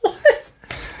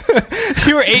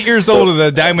 You were 8 years old with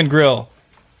a diamond grill.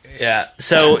 Yeah.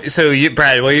 So you,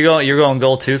 Brad, where you going? You're going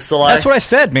gold tooth to lie? That's what I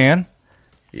said, man.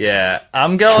 Yeah,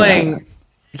 I'm going.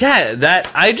 Yeah,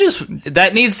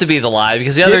 that needs to be the lie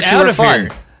because the other Get two out are of fun. here.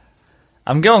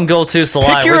 I'm going gold tooth to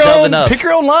lie. Pick We're doubling up. Pick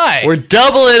your own lie. We're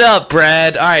doubling up,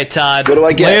 Brad. All right, Todd. What do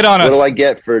I get? Lay it on what us. do I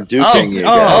get for duping you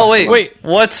guys? Oh, wait.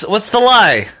 What's the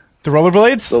lie? The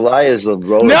rollerblades? The lie is the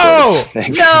roller. No! No.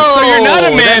 So you're not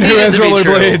a man that who needed has to be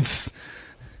true. rollerblades.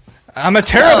 I'm a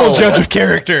terrible No. judge of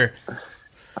character.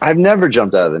 I've never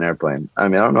jumped out of an airplane. I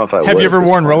mean, I don't know if I Have would you at ever this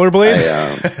worn point.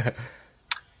 rollerblades?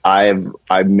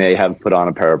 I may have put on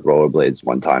a pair of rollerblades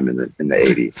one time in the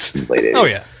 80s, in the late 80s. Oh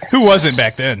yeah. Who wasn't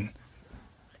back then?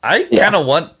 I kind of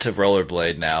want to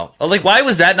rollerblade now. Like, why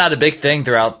was that not a big thing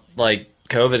throughout like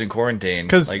COVID and quarantine?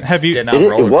 'Cause like, have you- getting out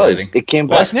It was. rollerblading? It came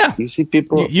back. Was? Yeah. You see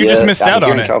people. You just missed out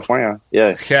here on in it. California.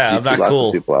 Yeah. Yeah, You I'm see not lots of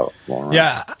cool. people out walking around.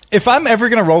 Yeah. If I'm ever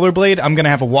gonna rollerblade, I'm gonna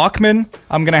have a Walkman.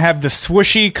 I'm gonna have the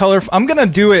swooshy color. I'm gonna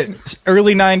do it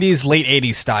early '90s, late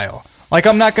 '80s style. Like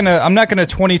I'm not gonna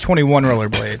 2021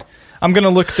 rollerblade. I'm gonna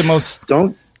look the most.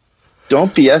 Don't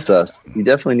BS us. You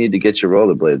definitely need to get your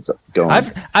rollerblades going.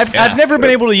 I've never been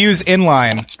able to use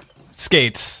inline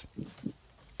skates.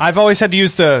 I've always had to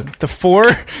use the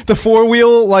four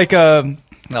wheel like Oh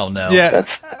no. yeah.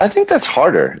 I think that's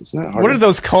harder. Isn't that harder? What are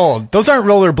those called? Those aren't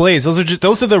roller blades. Those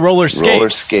are the roller skates. Roller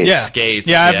skates. Yeah. Skates,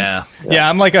 Yeah. yeah.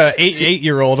 I'm like a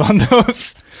 8-year-old on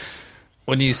those.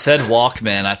 When you said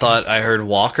Walkman, I thought I heard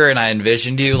Walker, and I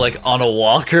envisioned you like on a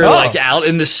walker, Oh. like out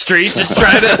in the street, just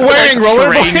trying to Wearing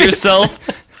like, train rollerblades?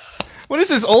 yourself. What is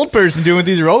this old person doing with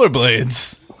these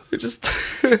rollerblades?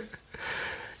 Just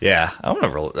yeah, I want to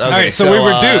roll. Okay, All right, so we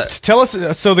were duped. Tell us.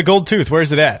 So the gold tooth,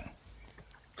 where's it at?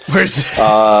 Where's it?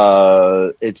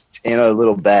 It's in a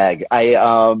little bag.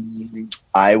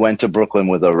 I went to Brooklyn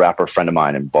with a rapper friend of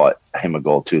mine and bought him a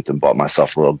gold tooth and bought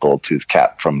myself a little gold tooth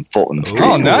cap from Fulton Street.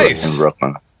 Oh, nice. In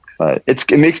Brooklyn. It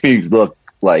makes me look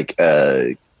like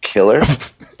a killer,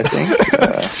 I think.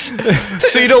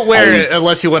 So you don't wear it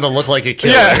unless you want to look like a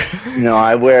killer. Yeah. No,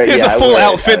 I wear. He has yeah, a I full wear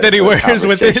it outfit as that he a wears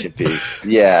with it. conversation piece.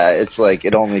 Yeah, it's like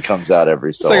it only comes out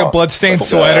every so. It's like a often. bloodstained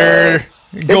sweater,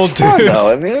 gold It's fun, tooth.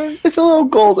 though. I mean, it's a little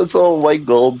gold. It's a little white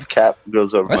gold cap that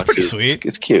goes over. That's my pretty tooth. sweet.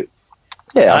 It's cute.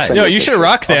 Yeah, I'll Nice. send Yo, a you should picture. have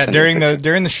rocked I'll that send you a during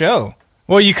picture. the show.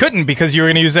 Well, you couldn't because you were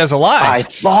going to use it as a lie. I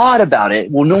thought about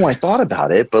it. Well, no, I thought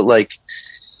about it, but like,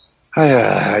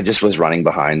 I just was running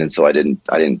behind, and so I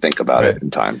didn't think about it in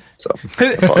time. So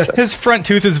I apologize. His front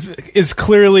tooth is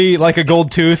clearly like a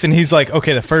gold tooth, and he's like,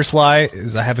 okay, the first lie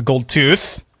is I have a gold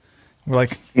tooth. We're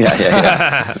like,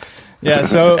 yeah. yeah.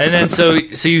 So And then so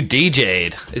you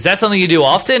DJ'd. Is that something you do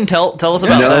often? Tell us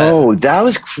about that. No, that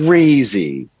was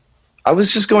crazy. I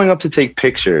was just going up to take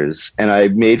pictures, and I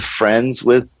made friends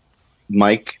with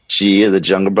Mike G of the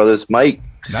Jungle Brothers. Mike,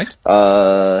 nice.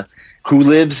 who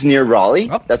lives near Raleigh.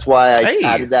 Oh. That's why I Hey.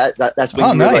 added that. That's when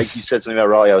Oh, you were nice. like, you said something about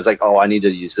Raleigh. I was like, oh, I need to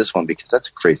use this one because that's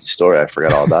a crazy story. I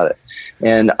forgot all about it.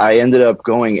 And I ended up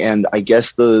going, and I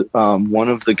guess the one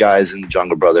of the guys in the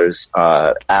Jungle Brothers,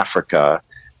 Africa,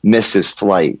 missed his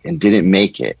flight and didn't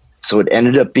make it. So it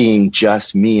ended up being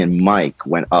just me and Mike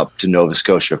went up to Nova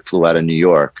Scotia, flew out of New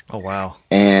York. Oh wow.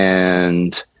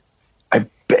 And I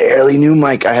barely knew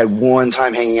Mike. I had one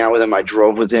time hanging out with him. I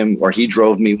drove with him, or he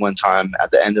drove me one time at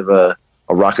the end of a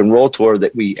rock and roll tour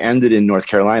that we ended in North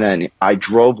Carolina. And I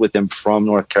drove with him from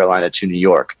North Carolina to New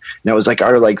York. And it was like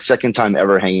our second time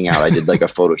ever hanging out. I did like a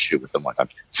photo shoot with him one time.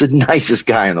 It's the nicest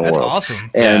guy in the That's world. awesome.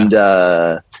 And,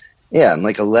 yeah, and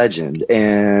like a legend.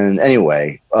 And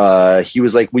anyway, he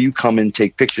was like, will you come and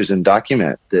take pictures and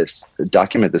document this thing?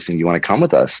 Do you want to come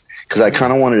with us? Because I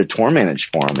kind of wanted to tour manage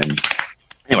for him. And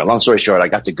anyway, long story short, I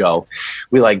got to go.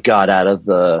 We like got out of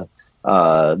the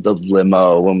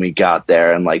limo when we got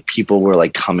there, and like people were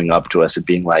like coming up to us and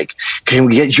being like, can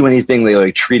we get you anything? They were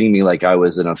like treating me like I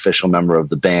was an official member of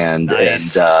the band.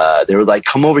 Nice. And they were like,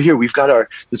 come over here. We've got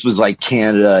this was like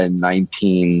Canada in I'm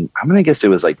going to guess it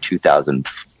was like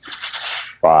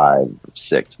 2005 or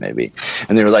 6 maybe.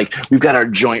 And they were like, we've got our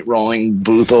joint rolling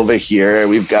booth over here.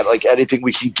 We've got like anything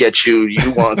we can get you.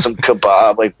 You want some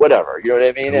kebab, like whatever, you know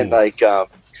what I mean? And like,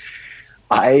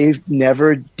 I've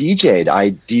never DJ'd.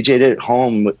 I DJ'd at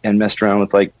home and messed around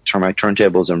with like my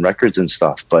turntables and records and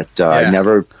stuff, but I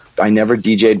never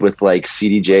DJ'd with like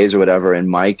CDJs or whatever. And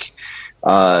Mike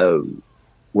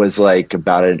was like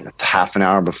about a half an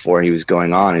hour before he was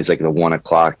going on. He's like the 1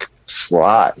 o'clock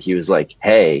slot. He was like,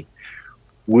 "Hey,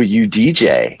 will you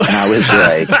DJ?" And I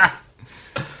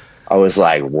was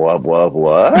like,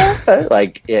 what?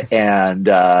 Like,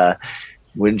 and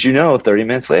wouldn't you know, 30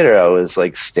 minutes later, I was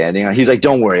like standing on, he's like,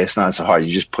 "Don't worry, it's not so hard.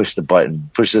 You just push this button.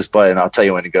 I'll tell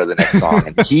you when to go to the next song."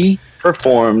 And he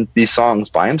performed these songs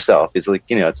by himself. He's like,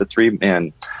 it's a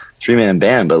three-man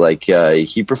band, but like,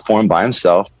 he performed by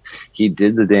himself. He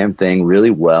did the damn thing really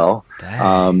well.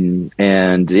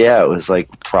 And yeah, it was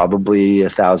like probably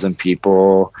 1,000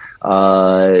 people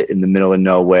in the middle of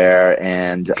nowhere,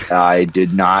 and I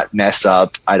did not mess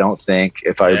up, I don't think,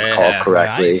 if I recall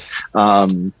correctly.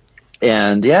 Nice.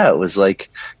 And yeah, it was like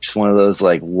just one of those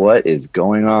like, what is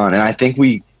going on? And I think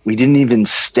we didn't even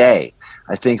stay.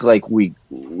 I think like we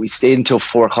stayed until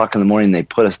 4 o'clock in the morning. They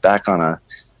put us back on a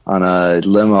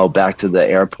limo back to the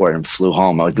airport and flew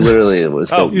home. Like literally, it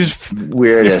was the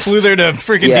weirdest. You flew there to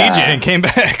freaking DJ and came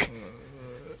back.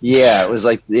 Yeah, it was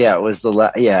like it was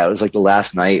like the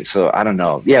last night. So I don't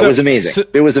know. Yeah, it was amazing.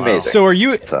 It was amazing. So are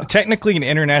you technically an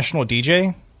international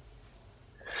DJ?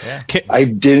 Yeah. I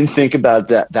didn't think about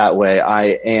that way.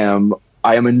 I am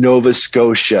a Nova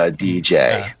Scotia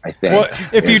DJ. I think. Well,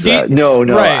 if you no,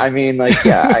 right. I mean, like,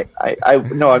 yeah,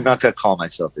 no, I'm not gonna call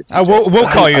myself a DJ. We'll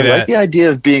call you that. I like the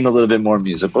idea of being a little bit more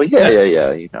musical.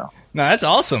 Yeah. No, that's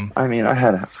awesome. I mean,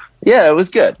 it was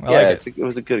good. It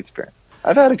was a good experience.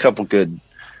 I've had a couple good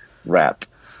rap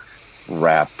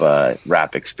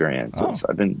experiences.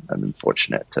 I've been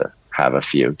fortunate to have a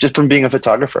few just from being a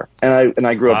photographer, and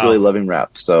I grew up really loving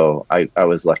rap, so I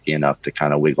was lucky enough to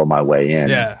kind of wiggle my way in.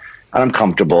 Yeah. And I'm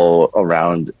comfortable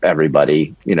around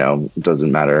everybody. It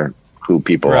doesn't matter who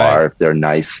people are. If they're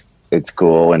nice, it's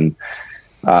cool. And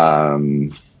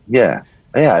I've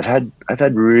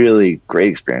had really great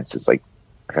experiences. Like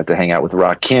I got to hang out with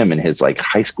Rakim and his like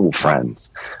high school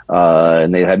friends,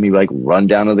 and they had me like run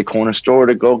down to the corner store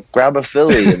to go grab a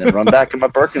Philly and then run back in my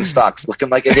Birkenstocks looking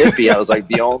like a hippie. I was like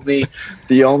the only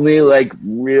like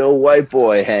real white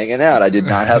boy hanging out. I did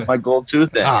not have my gold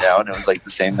tooth in, and it was like the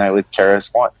same night with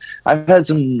Karis One. I've had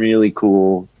some really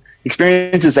cool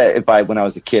experiences that when I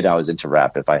was a kid, I was into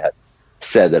rap. If I had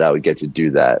said that I would get to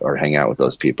do that or hang out with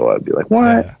those people, I'd be like,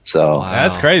 what? Yeah. So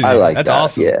that's crazy. I like that's that.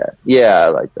 Awesome. Yeah, I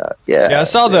like that. Yeah. I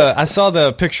saw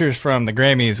the pictures from the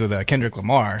Grammys with Kendrick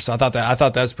Lamar. So I thought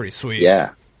that was pretty sweet.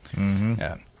 Yeah. Mm-hmm.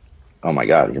 Yeah. Oh my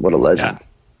God, what a legend! Yeah.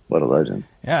 What a legend.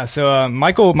 Yeah. So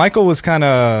Michael was kind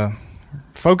of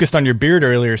focused on your beard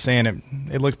earlier, saying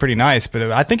it looked pretty nice,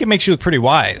 but I think it makes you look pretty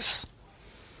wise.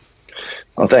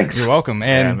 Oh, thanks. You're welcome.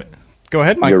 And go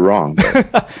ahead, Mike. You're wrong.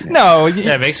 But, No.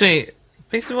 It makes me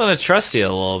want to trust you a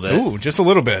little bit. Ooh, just a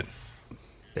little bit.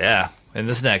 Yeah. In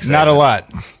this next Not segment. a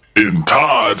lot. In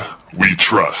Todd, we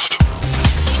trust.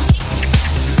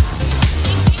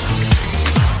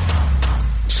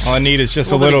 All I need is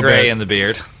just a little little gray bit. in the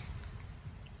beard.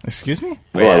 Excuse me?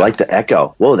 Oh, I like the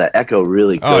echo. Whoa, that echo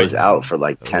really goes out for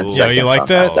like 10 seconds. Yeah, you like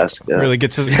that? That's good. Really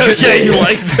gets us. Yeah, you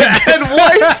like that?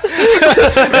 What?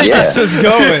 Gets us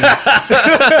going.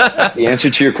 The answer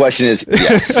to your question is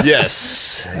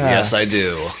yes. Yes, I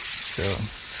do.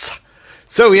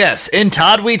 So yes, in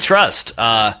Todd we trust.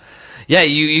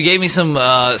 You gave me some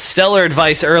stellar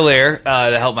advice earlier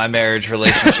to help my marriage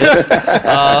relationship.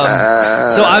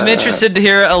 So I'm interested to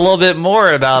hear a little bit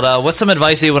more about what's some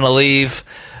advice you want to leave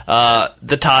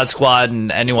the Todd Squad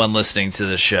and anyone listening to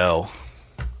the show.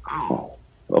 Oh,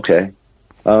 okay.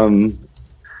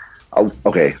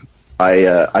 Okay.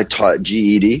 I taught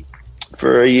GED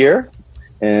for a year,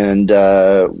 and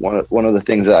one of the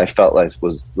things that I felt like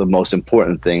was the most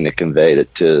important thing to convey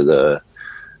to the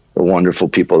wonderful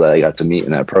people that I got to meet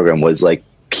in that program was like,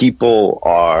 people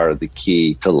are the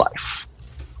key to life.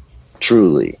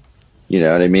 Truly. You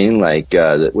know what I mean? Like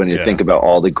when you think about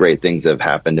all the great things that have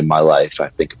happened in my life, I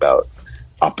think about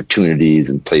opportunities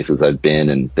and places I've been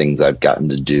and things I've gotten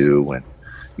to do and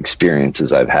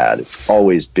experiences I've had. It's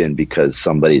always been because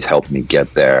somebody's helped me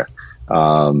get there.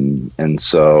 And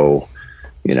so,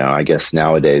 I guess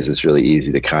nowadays it's really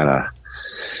easy to kind of,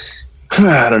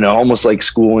 I don't know, almost like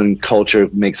school and culture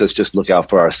makes us just look out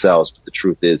for ourselves. But the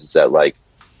truth is that like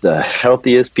the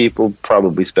healthiest people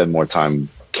probably spend more time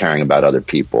caring about other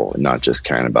people and not just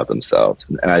caring about themselves.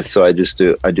 And I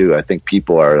think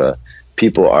people are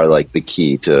like the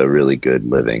key to a really good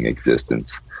living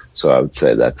existence. So I would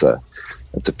say that's a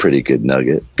pretty good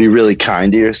nugget. Be really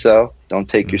kind to yourself. Don't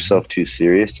take yourself too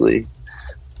seriously.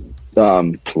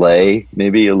 Play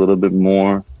maybe a little bit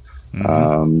more.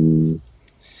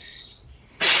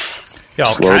 Yeah,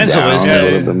 all Slow kinds of down wisdom. a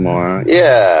little bit more.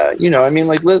 Yeah, you know, I mean,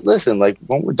 like, listen, like,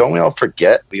 don't we all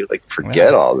forget? We like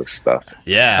forget all this stuff.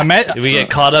 Yeah, Ima- we get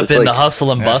caught up It's in the like-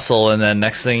 hustle and bustle, and then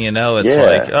next thing you know, it's Yeah.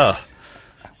 like, oh,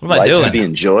 what am I Life should be doing?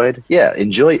 enjoyed. Yeah,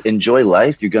 enjoy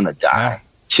life. You're gonna die.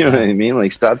 You know what I mean?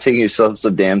 Like, stop taking yourself so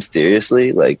damn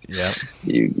seriously. Like, Yeah,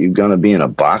 you're gonna be in a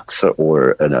box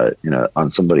or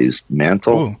on somebody's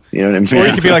mantle. Ooh. You know what I mean? Or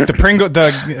you could be like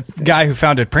the guy who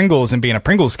founded Pringles and be in a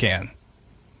Pringles can.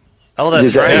 oh, that's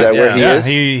Is that- right. is that where yeah. he Yeah, is?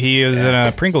 he is in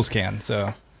a Pringles can.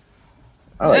 So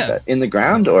I like Yeah. that. In the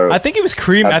ground or I think he was At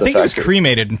the I think he was factory.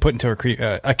 cremated and put into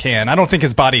a can. I don't think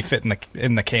his body fit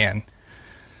in the can.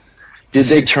 did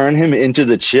they turn him into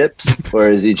the chips or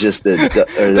is he just a?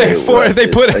 Or They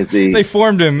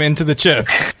formed him into the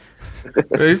chips.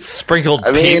 It's sprinkled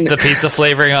I mean- the pizza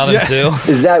flavoring on Yeah. it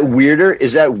too. Is that weirder?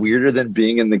 Is that weirder than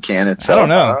being in the can I itself? don't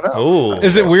know. Oh,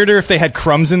 Is it weirder if they had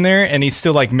crumbs in there and he's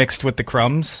still like mixed with the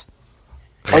crumbs?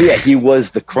 Oh yeah, he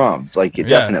was the crumbs. Like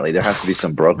definitely, there has to be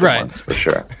some broken Right. ones for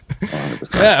sure.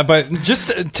 100%. Yeah, but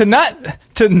just to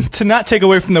not take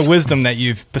away from the wisdom that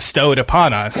you've bestowed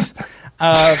upon us.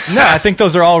 No, I think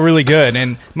those are all really good.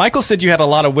 And Michael said you had a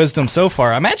lot of wisdom so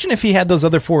far. Imagine if he had those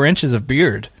other 4 inches of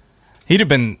beard. He'd have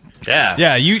been. yeah,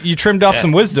 Yeah, you trimmed off Yeah.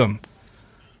 some wisdom.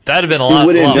 That'd have been a You lot.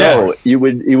 wouldn't lot know. more. You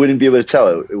wouldn't be able to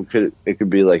tell. It could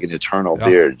be like an eternal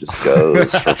beard, just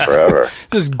goes for forever.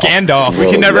 Just Gandalf. We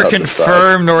Well, can never up the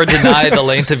confirm nor deny the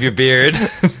length of your beard.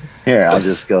 Here, I'll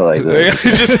just go like this.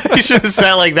 You should have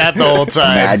sat like that the whole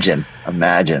time.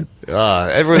 Imagine.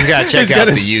 Everyone's got to check He's out got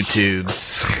the his-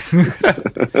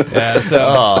 YouTubes. Yeah,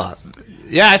 so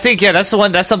Yeah, I think that's the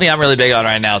one. That's something I'm really big on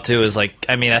right now too. Is like,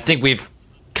 I mean, I think we've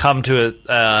come to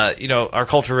our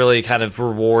culture really kind of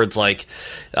rewards like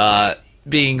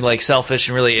being like selfish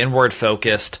and really inward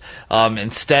focused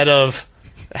instead of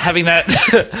having that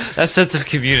that sense of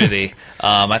community.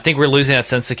 I think we're losing that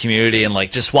sense of community and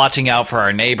like just watching out for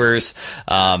our neighbors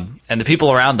and the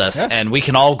people around us, and we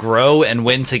can all grow and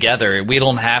win together. We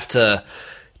don't have to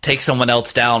take someone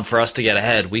else down for us to get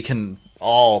ahead. We can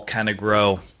all kind of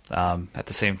grow at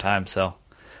the same time. So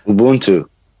Ubuntu.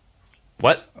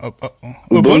 what?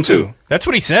 Ubuntu. That's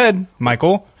what he said,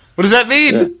 Michael. What does that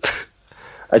mean?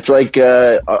 It's like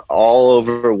all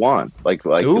over one. Like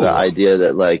Ooh. the idea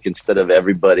that like instead of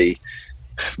everybody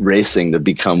racing to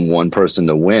become one person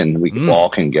to win, we all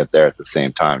can get there at the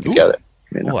same time together.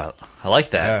 You know? Oh, I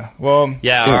like that. Yeah. Well,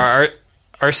 Yeah,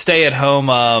 our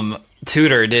stay-at-home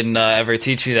tutor didn't ever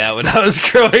teach me that when I was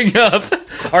growing up.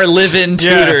 Our live-in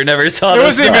tutor never taught It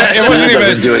us wasn't that. even- it wasn't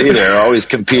Doesn't even- do it either. They're always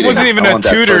competing. it wasn't even I a want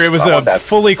that tutor. first- It was I want a that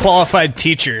fully qualified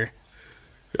teacher.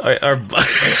 Our-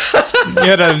 You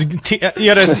had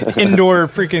an indoor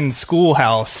freaking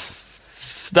schoolhouse.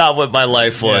 It's not what my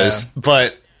life was, Yeah.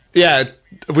 but yeah,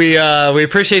 we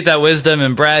appreciate that wisdom.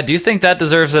 And Brad, do you think that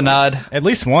deserves a nod? At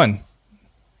least one.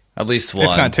 At least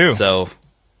one, not two. So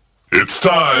It's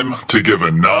time to give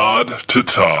a nod to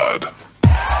Todd.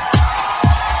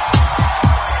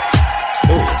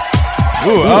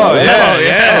 Ooh, oh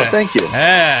yeah. Oh, thank you.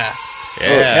 Yeah.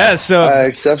 yeah, Yeah, so I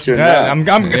accept your yeah, nod.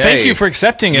 thank Hey, you for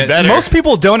accepting it. better. Most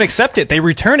people don't accept it; they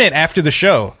return it after the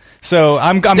show. So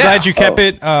I'm glad you kept Oh.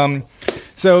 it.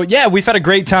 So yeah, we've had a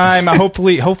great time.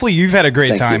 Hopefully you've had a great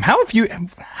Thank time. you. How have you?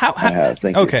 How? I have,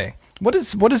 thank you. Okay. What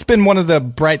has been one of the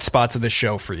bright spots of the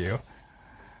show for you?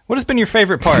 What has been your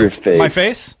favorite part? Your face. My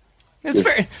face. It's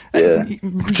very Yeah.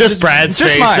 just Brad's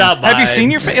just face, mine. not mine. Have you seen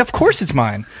your face? Of course, it's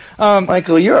mine.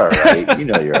 Michael, you're all right. You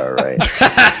know you're all right.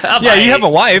 Yeah, you have a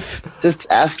wife. Just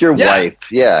ask your Yeah. wife.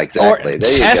 Yeah, Or exactly.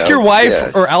 There you ask go. your wife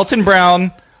Yeah. or Alton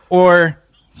Brown or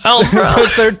Oh, the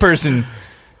third person.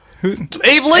 Abe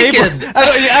Abe, Lincoln.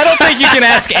 I don't think you can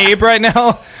ask Abe right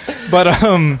now, but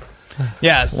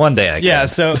yeah, One day I can. yeah.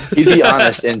 So He'd be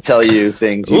honest and tell you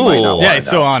things you might not Ooh. want yeah, to he's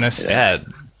know. so honest. Yeah,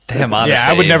 damn honest.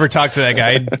 Yeah, I would Abe. never talk to that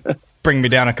guy. He'd bring me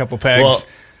down a couple pegs.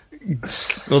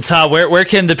 Well, Todd, where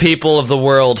can the people of the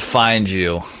world find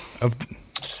you?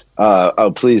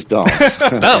 Oh, please don't.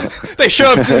 Oh, They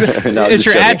show up to No, I'm it's just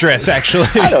your joking. address, actually.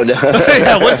 I don't know.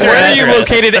 yeah. What's your Where are you address?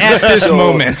 located at this So,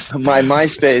 moment? My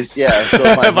MySpace, yeah. So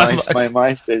my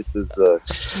MySpace is.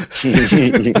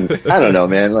 I don't know,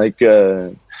 man. Like,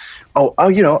 you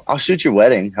know, I'll shoot your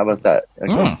wedding. How about that?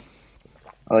 Like,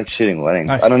 I like shooting weddings.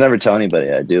 Nice. I don't ever tell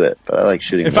anybody I do it, but I like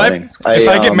shooting If I weddings.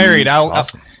 get married,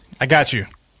 I got you.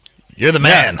 You're the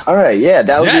man. All right, yeah,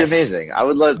 that would Yes. be amazing. I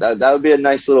would love that. That would be a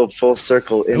nice little full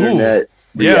circle internet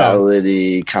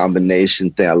reality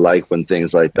combination thing. I like when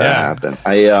things like that happen.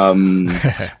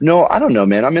 No, I don't know,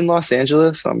 man. I'm in Los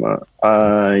Angeles.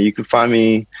 You can find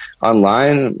me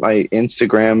online. My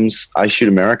Instagram's I Shoot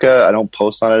America. I don't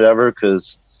post on it ever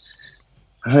because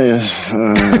I'm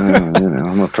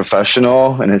a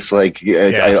professional, and it's like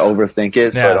I overthink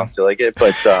it, so I don't feel like it.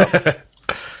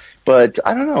 But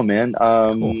I don't know, man.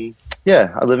 Cool.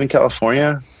 Yeah, I live in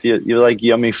California. You like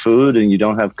yummy food and you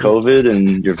don't have COVID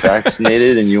and you're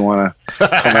vaccinated and you want to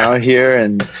come out here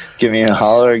and give me a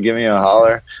holler.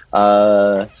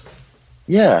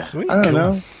 Yeah, sweet. I don't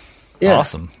know. Yeah.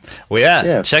 Awesome.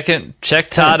 Well, check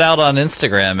Todd out on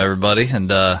Instagram, everybody.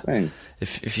 And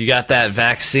if you got that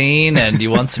vaccine and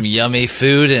you want some yummy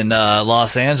food in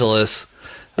Los Angeles,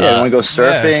 you want to go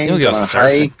surfing? You'll go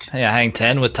surfing. Hike. Yeah, hang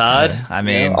 10 with Todd. I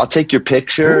mean, I'll take your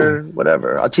picture,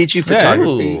 whatever. I'll teach you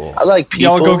photography. Ooh. I like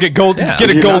people. Y'all go get a gold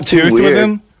tooth with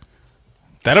him.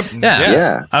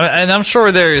 And I'm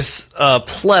sure there's a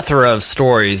plethora of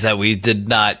stories that we did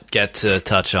not get to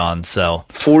touch on. So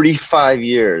 45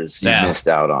 years you missed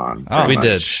out on. We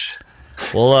did.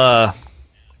 Well,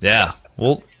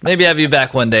 we'll maybe have you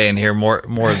back one day and hear more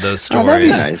of those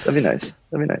stories. That'd be nice.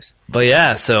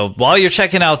 But so while you're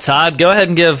checking out Todd, go ahead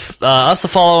and give us a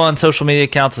follow on social media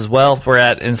accounts as well. We're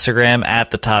at Instagram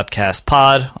at the Toddcast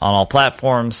Pod on all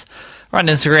platforms. We're on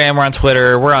Instagram, we're on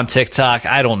Twitter, we're on TikTok.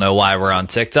 I don't know why we're on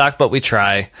TikTok, but we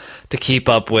try to keep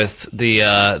up with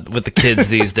the kids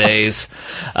these days.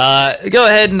 Go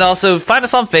ahead and also find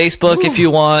us on Facebook if you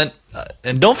want.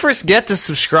 And don't forget to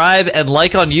subscribe and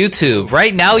like on YouTube.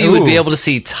 Right now, you would be able to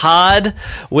see Todd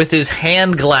with his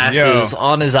hand glasses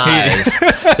on his eyes.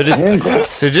 So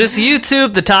just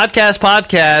YouTube the Toddcast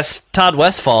Podcast. Todd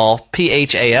Westfall,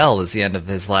 Phal is the end of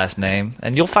his last name,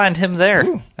 and you'll find him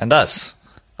there and us,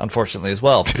 unfortunately, as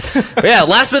well. But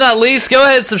last but not least, go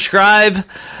ahead and subscribe,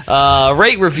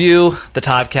 rate, review the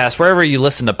Toddcast wherever you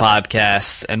listen to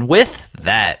podcasts. And with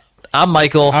that, I'm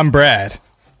Michael. I'm Brad.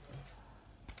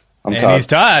 I'm and Todd. He's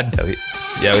Todd.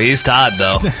 He's Todd,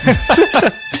 though.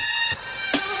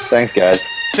 Thanks, guys.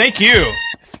 Thank you.